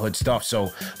childhood stuff.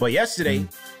 But yesterday,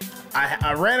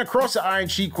 I ran across the Iron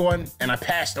Sheik one, and I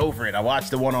passed over it. I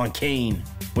watched the one on Kane,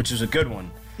 which was a good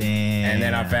one. Damn.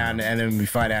 And then we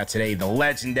find out today, the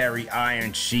legendary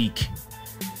Iron Sheik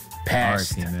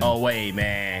passed away,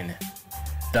 man.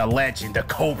 The legend, the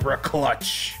Cobra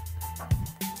Clutch.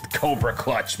 The Cobra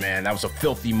Clutch, man. That was a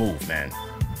filthy move, man.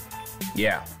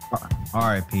 Yeah.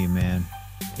 R.I.P., man.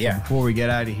 Yeah. So before we get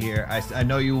out of here, I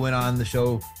know you went on the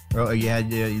show. You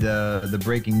had the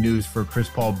breaking news for Chris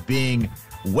Paul being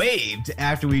waived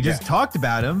after we just talked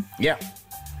about him. Yeah.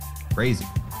 Crazy.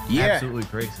 Yeah. Absolutely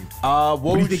crazy.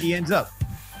 What do you think he ends up?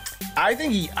 I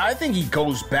think he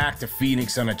goes back to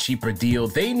Phoenix on a cheaper deal.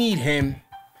 They need him.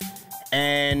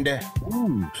 And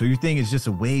so you think it's just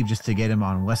a wave just to get him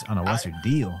on a lesser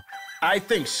deal? I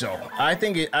think so. I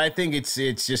think it's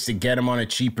just to get him on a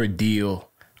cheaper deal.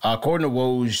 According to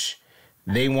Woj,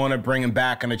 they want to bring him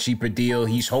back on a cheaper deal.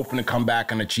 He's hoping to come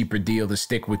back on a cheaper deal to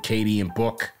stick with KD and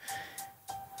Book.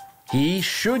 He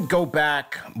should go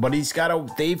back, but he's got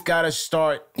to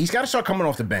start coming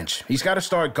off the bench. He's got to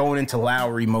start going into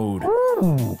Lowry mode.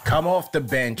 Ooh. Come off the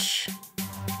bench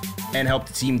and help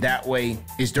the team that way.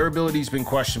 His durability's been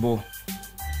questionable.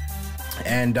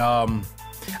 And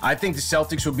I think the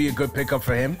Celtics would be a good pickup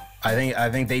for him. I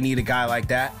think they need a guy like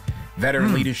that.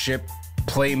 Veteran leadership,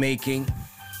 playmaking,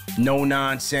 no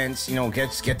nonsense.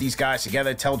 Get these guys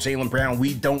together. Tell Jaylen Brown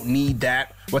we don't need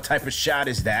that. What type of shot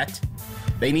is that?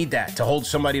 They need that to hold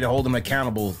them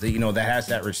accountable. That has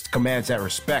that commands that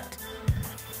respect.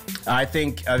 I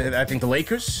think the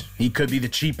Lakers. He could be the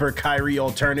cheaper Kyrie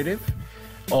alternative.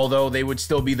 Although they would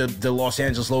still be the Los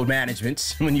Angeles load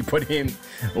management when you put in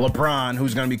LeBron,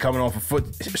 who's going to be coming off of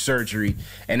foot surgery,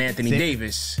 and Anthony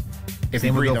Davis. If same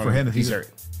you would breathe go on for him if he's hurt.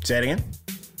 Say it again.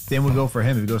 Same would go for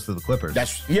him if he goes to the Clippers.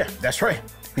 That's right.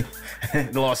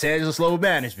 The Los Angeles load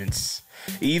managements.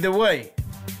 Either way,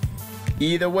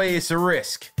 it's a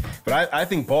risk. But I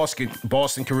think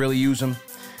Boston could really use him.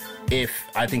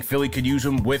 I think Philly could use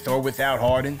him with or without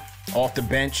Harden off the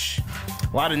bench.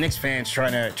 A lot of Knicks fans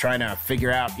trying to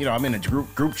figure out. I'm in a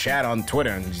group chat on Twitter,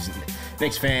 and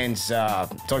Knicks fans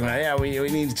talking about, we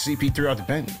need CP3 off the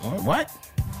bench. What?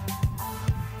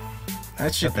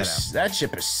 That ship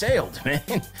has sailed,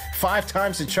 man. 5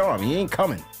 times the charm. He ain't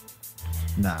coming.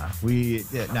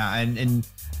 And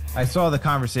I saw the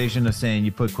conversation of saying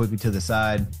you put Quickly to the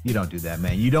side. You don't do that,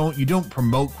 man. You don't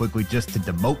promote Quickly just to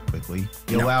demote Quickly.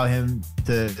 You allow him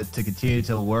to continue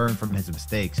to learn from his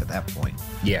mistakes at that point.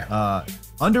 Yeah.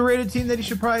 Underrated team that he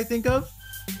should probably think of?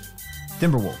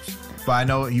 Timberwolves. But I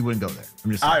know he wouldn't go there. I'm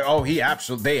just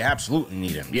saying. They absolutely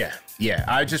need him. Yeah.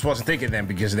 I just wasn't thinking them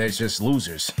because they're just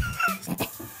losers.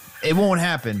 It won't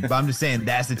happen, but I'm just saying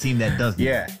that's the team that doesn't.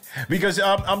 Yeah, because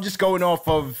I'm just going off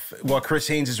of what Chris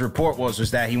Haynes' report was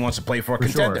that he wants to play for a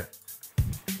contender. Sure.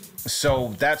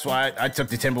 So that's why I took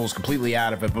the Timberwolves completely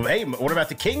out of it. But hey, what about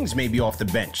the Kings maybe off the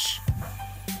bench?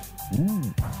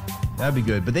 That'd be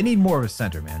good. But they need more of a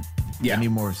center, man. Yeah. They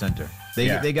need more of a center.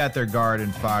 They got their guard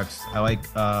in Fox. I like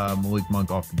Malik Monk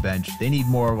off the bench. They need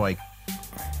more of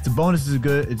the bonus is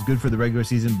good. It's good for the regular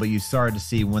season, but you started to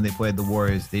see when they played the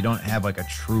Warriors, they don't have a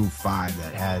true 5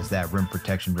 that has that rim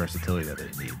protection versatility that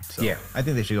they need. So I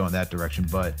think they should go in that direction.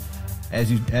 But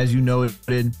as you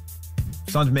noted,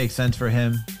 Suns make sense for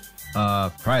him.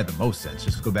 Probably the most sense.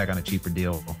 Just go back on a cheaper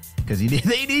deal because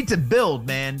they need to build,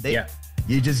 man.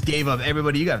 You just gave up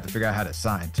everybody. You got to figure out how to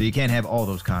sign. So you can't have all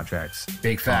those contracts.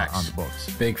 Big facts on the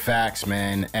books. Big facts,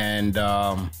 man. And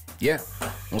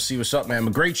we'll see what's up, man.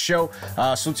 A great show.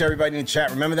 Salute to everybody in the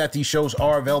chat. Remember that these shows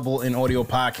are available in audio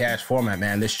podcast format,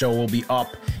 man. This show will be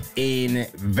up in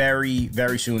very,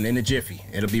 very soon, in a jiffy.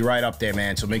 It'll be right up there,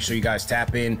 man. So make sure you guys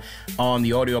tap in on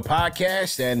the audio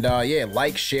podcast. And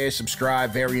like, share,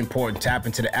 subscribe. Very important. Tap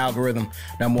into the algorithm.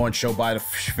 Number one show by the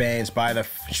fans, for the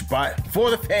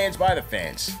fans, by the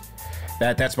fans.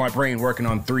 That's my brain working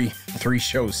on three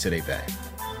shows today, man.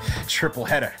 Triple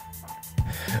header.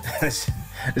 This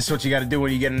is what you got to do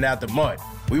when you're getting out the mud.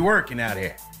 We working out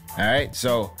here. All right.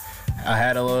 So I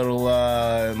had a little,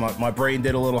 my brain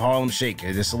did a little Harlem shake.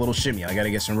 Just a little shimmy. I got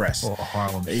to get some rest. Oh,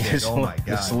 Harlem shake. Oh, my God.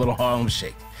 Just a little Harlem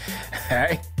shake. All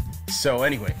right. So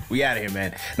anyway, we out of here,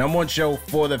 man. Number one show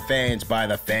for the fans, by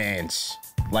the fans.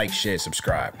 Like, share,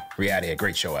 subscribe. We out of here.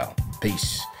 Great show, Al.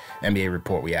 Peace. NBA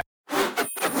Report. We out.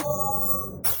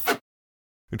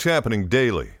 It's happening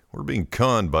daily. We're being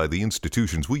conned by the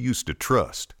institutions we used to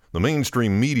trust. The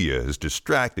mainstream media is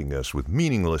distracting us with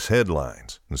meaningless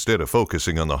headlines instead of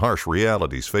focusing on the harsh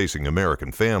realities facing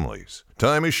American families.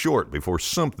 Time is short before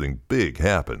something big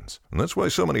happens, and that's why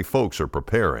so many folks are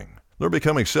preparing. They're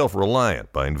becoming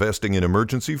self-reliant by investing in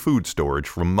emergency food storage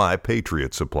from My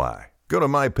Patriot Supply. Go to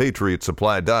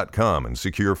MyPatriotSupply.com and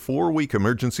secure 4-week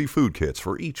emergency food kits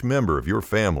for each member of your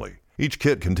family. Each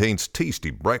kit contains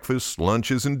tasty breakfasts,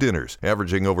 lunches, and dinners,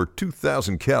 averaging over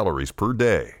 2,000 calories per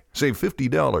day. Save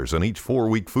 $50 on each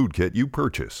 4-week food kit you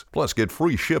purchase. Plus, get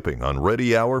free shipping on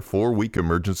Ready Hour 4-week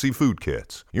emergency food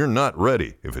kits. You're not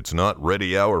ready if it's not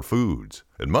Ready Hour foods.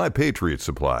 At My Patriot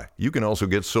Supply, you can also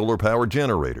get solar power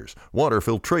generators, water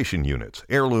filtration units,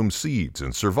 heirloom seeds,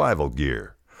 and survival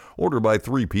gear. Order by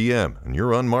 3 p.m. and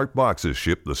your unmarked boxes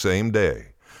ship the same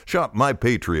day. Shop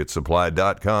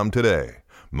MyPatriotSupply.com today.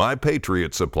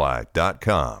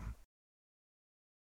 MyPatriotSupply.com.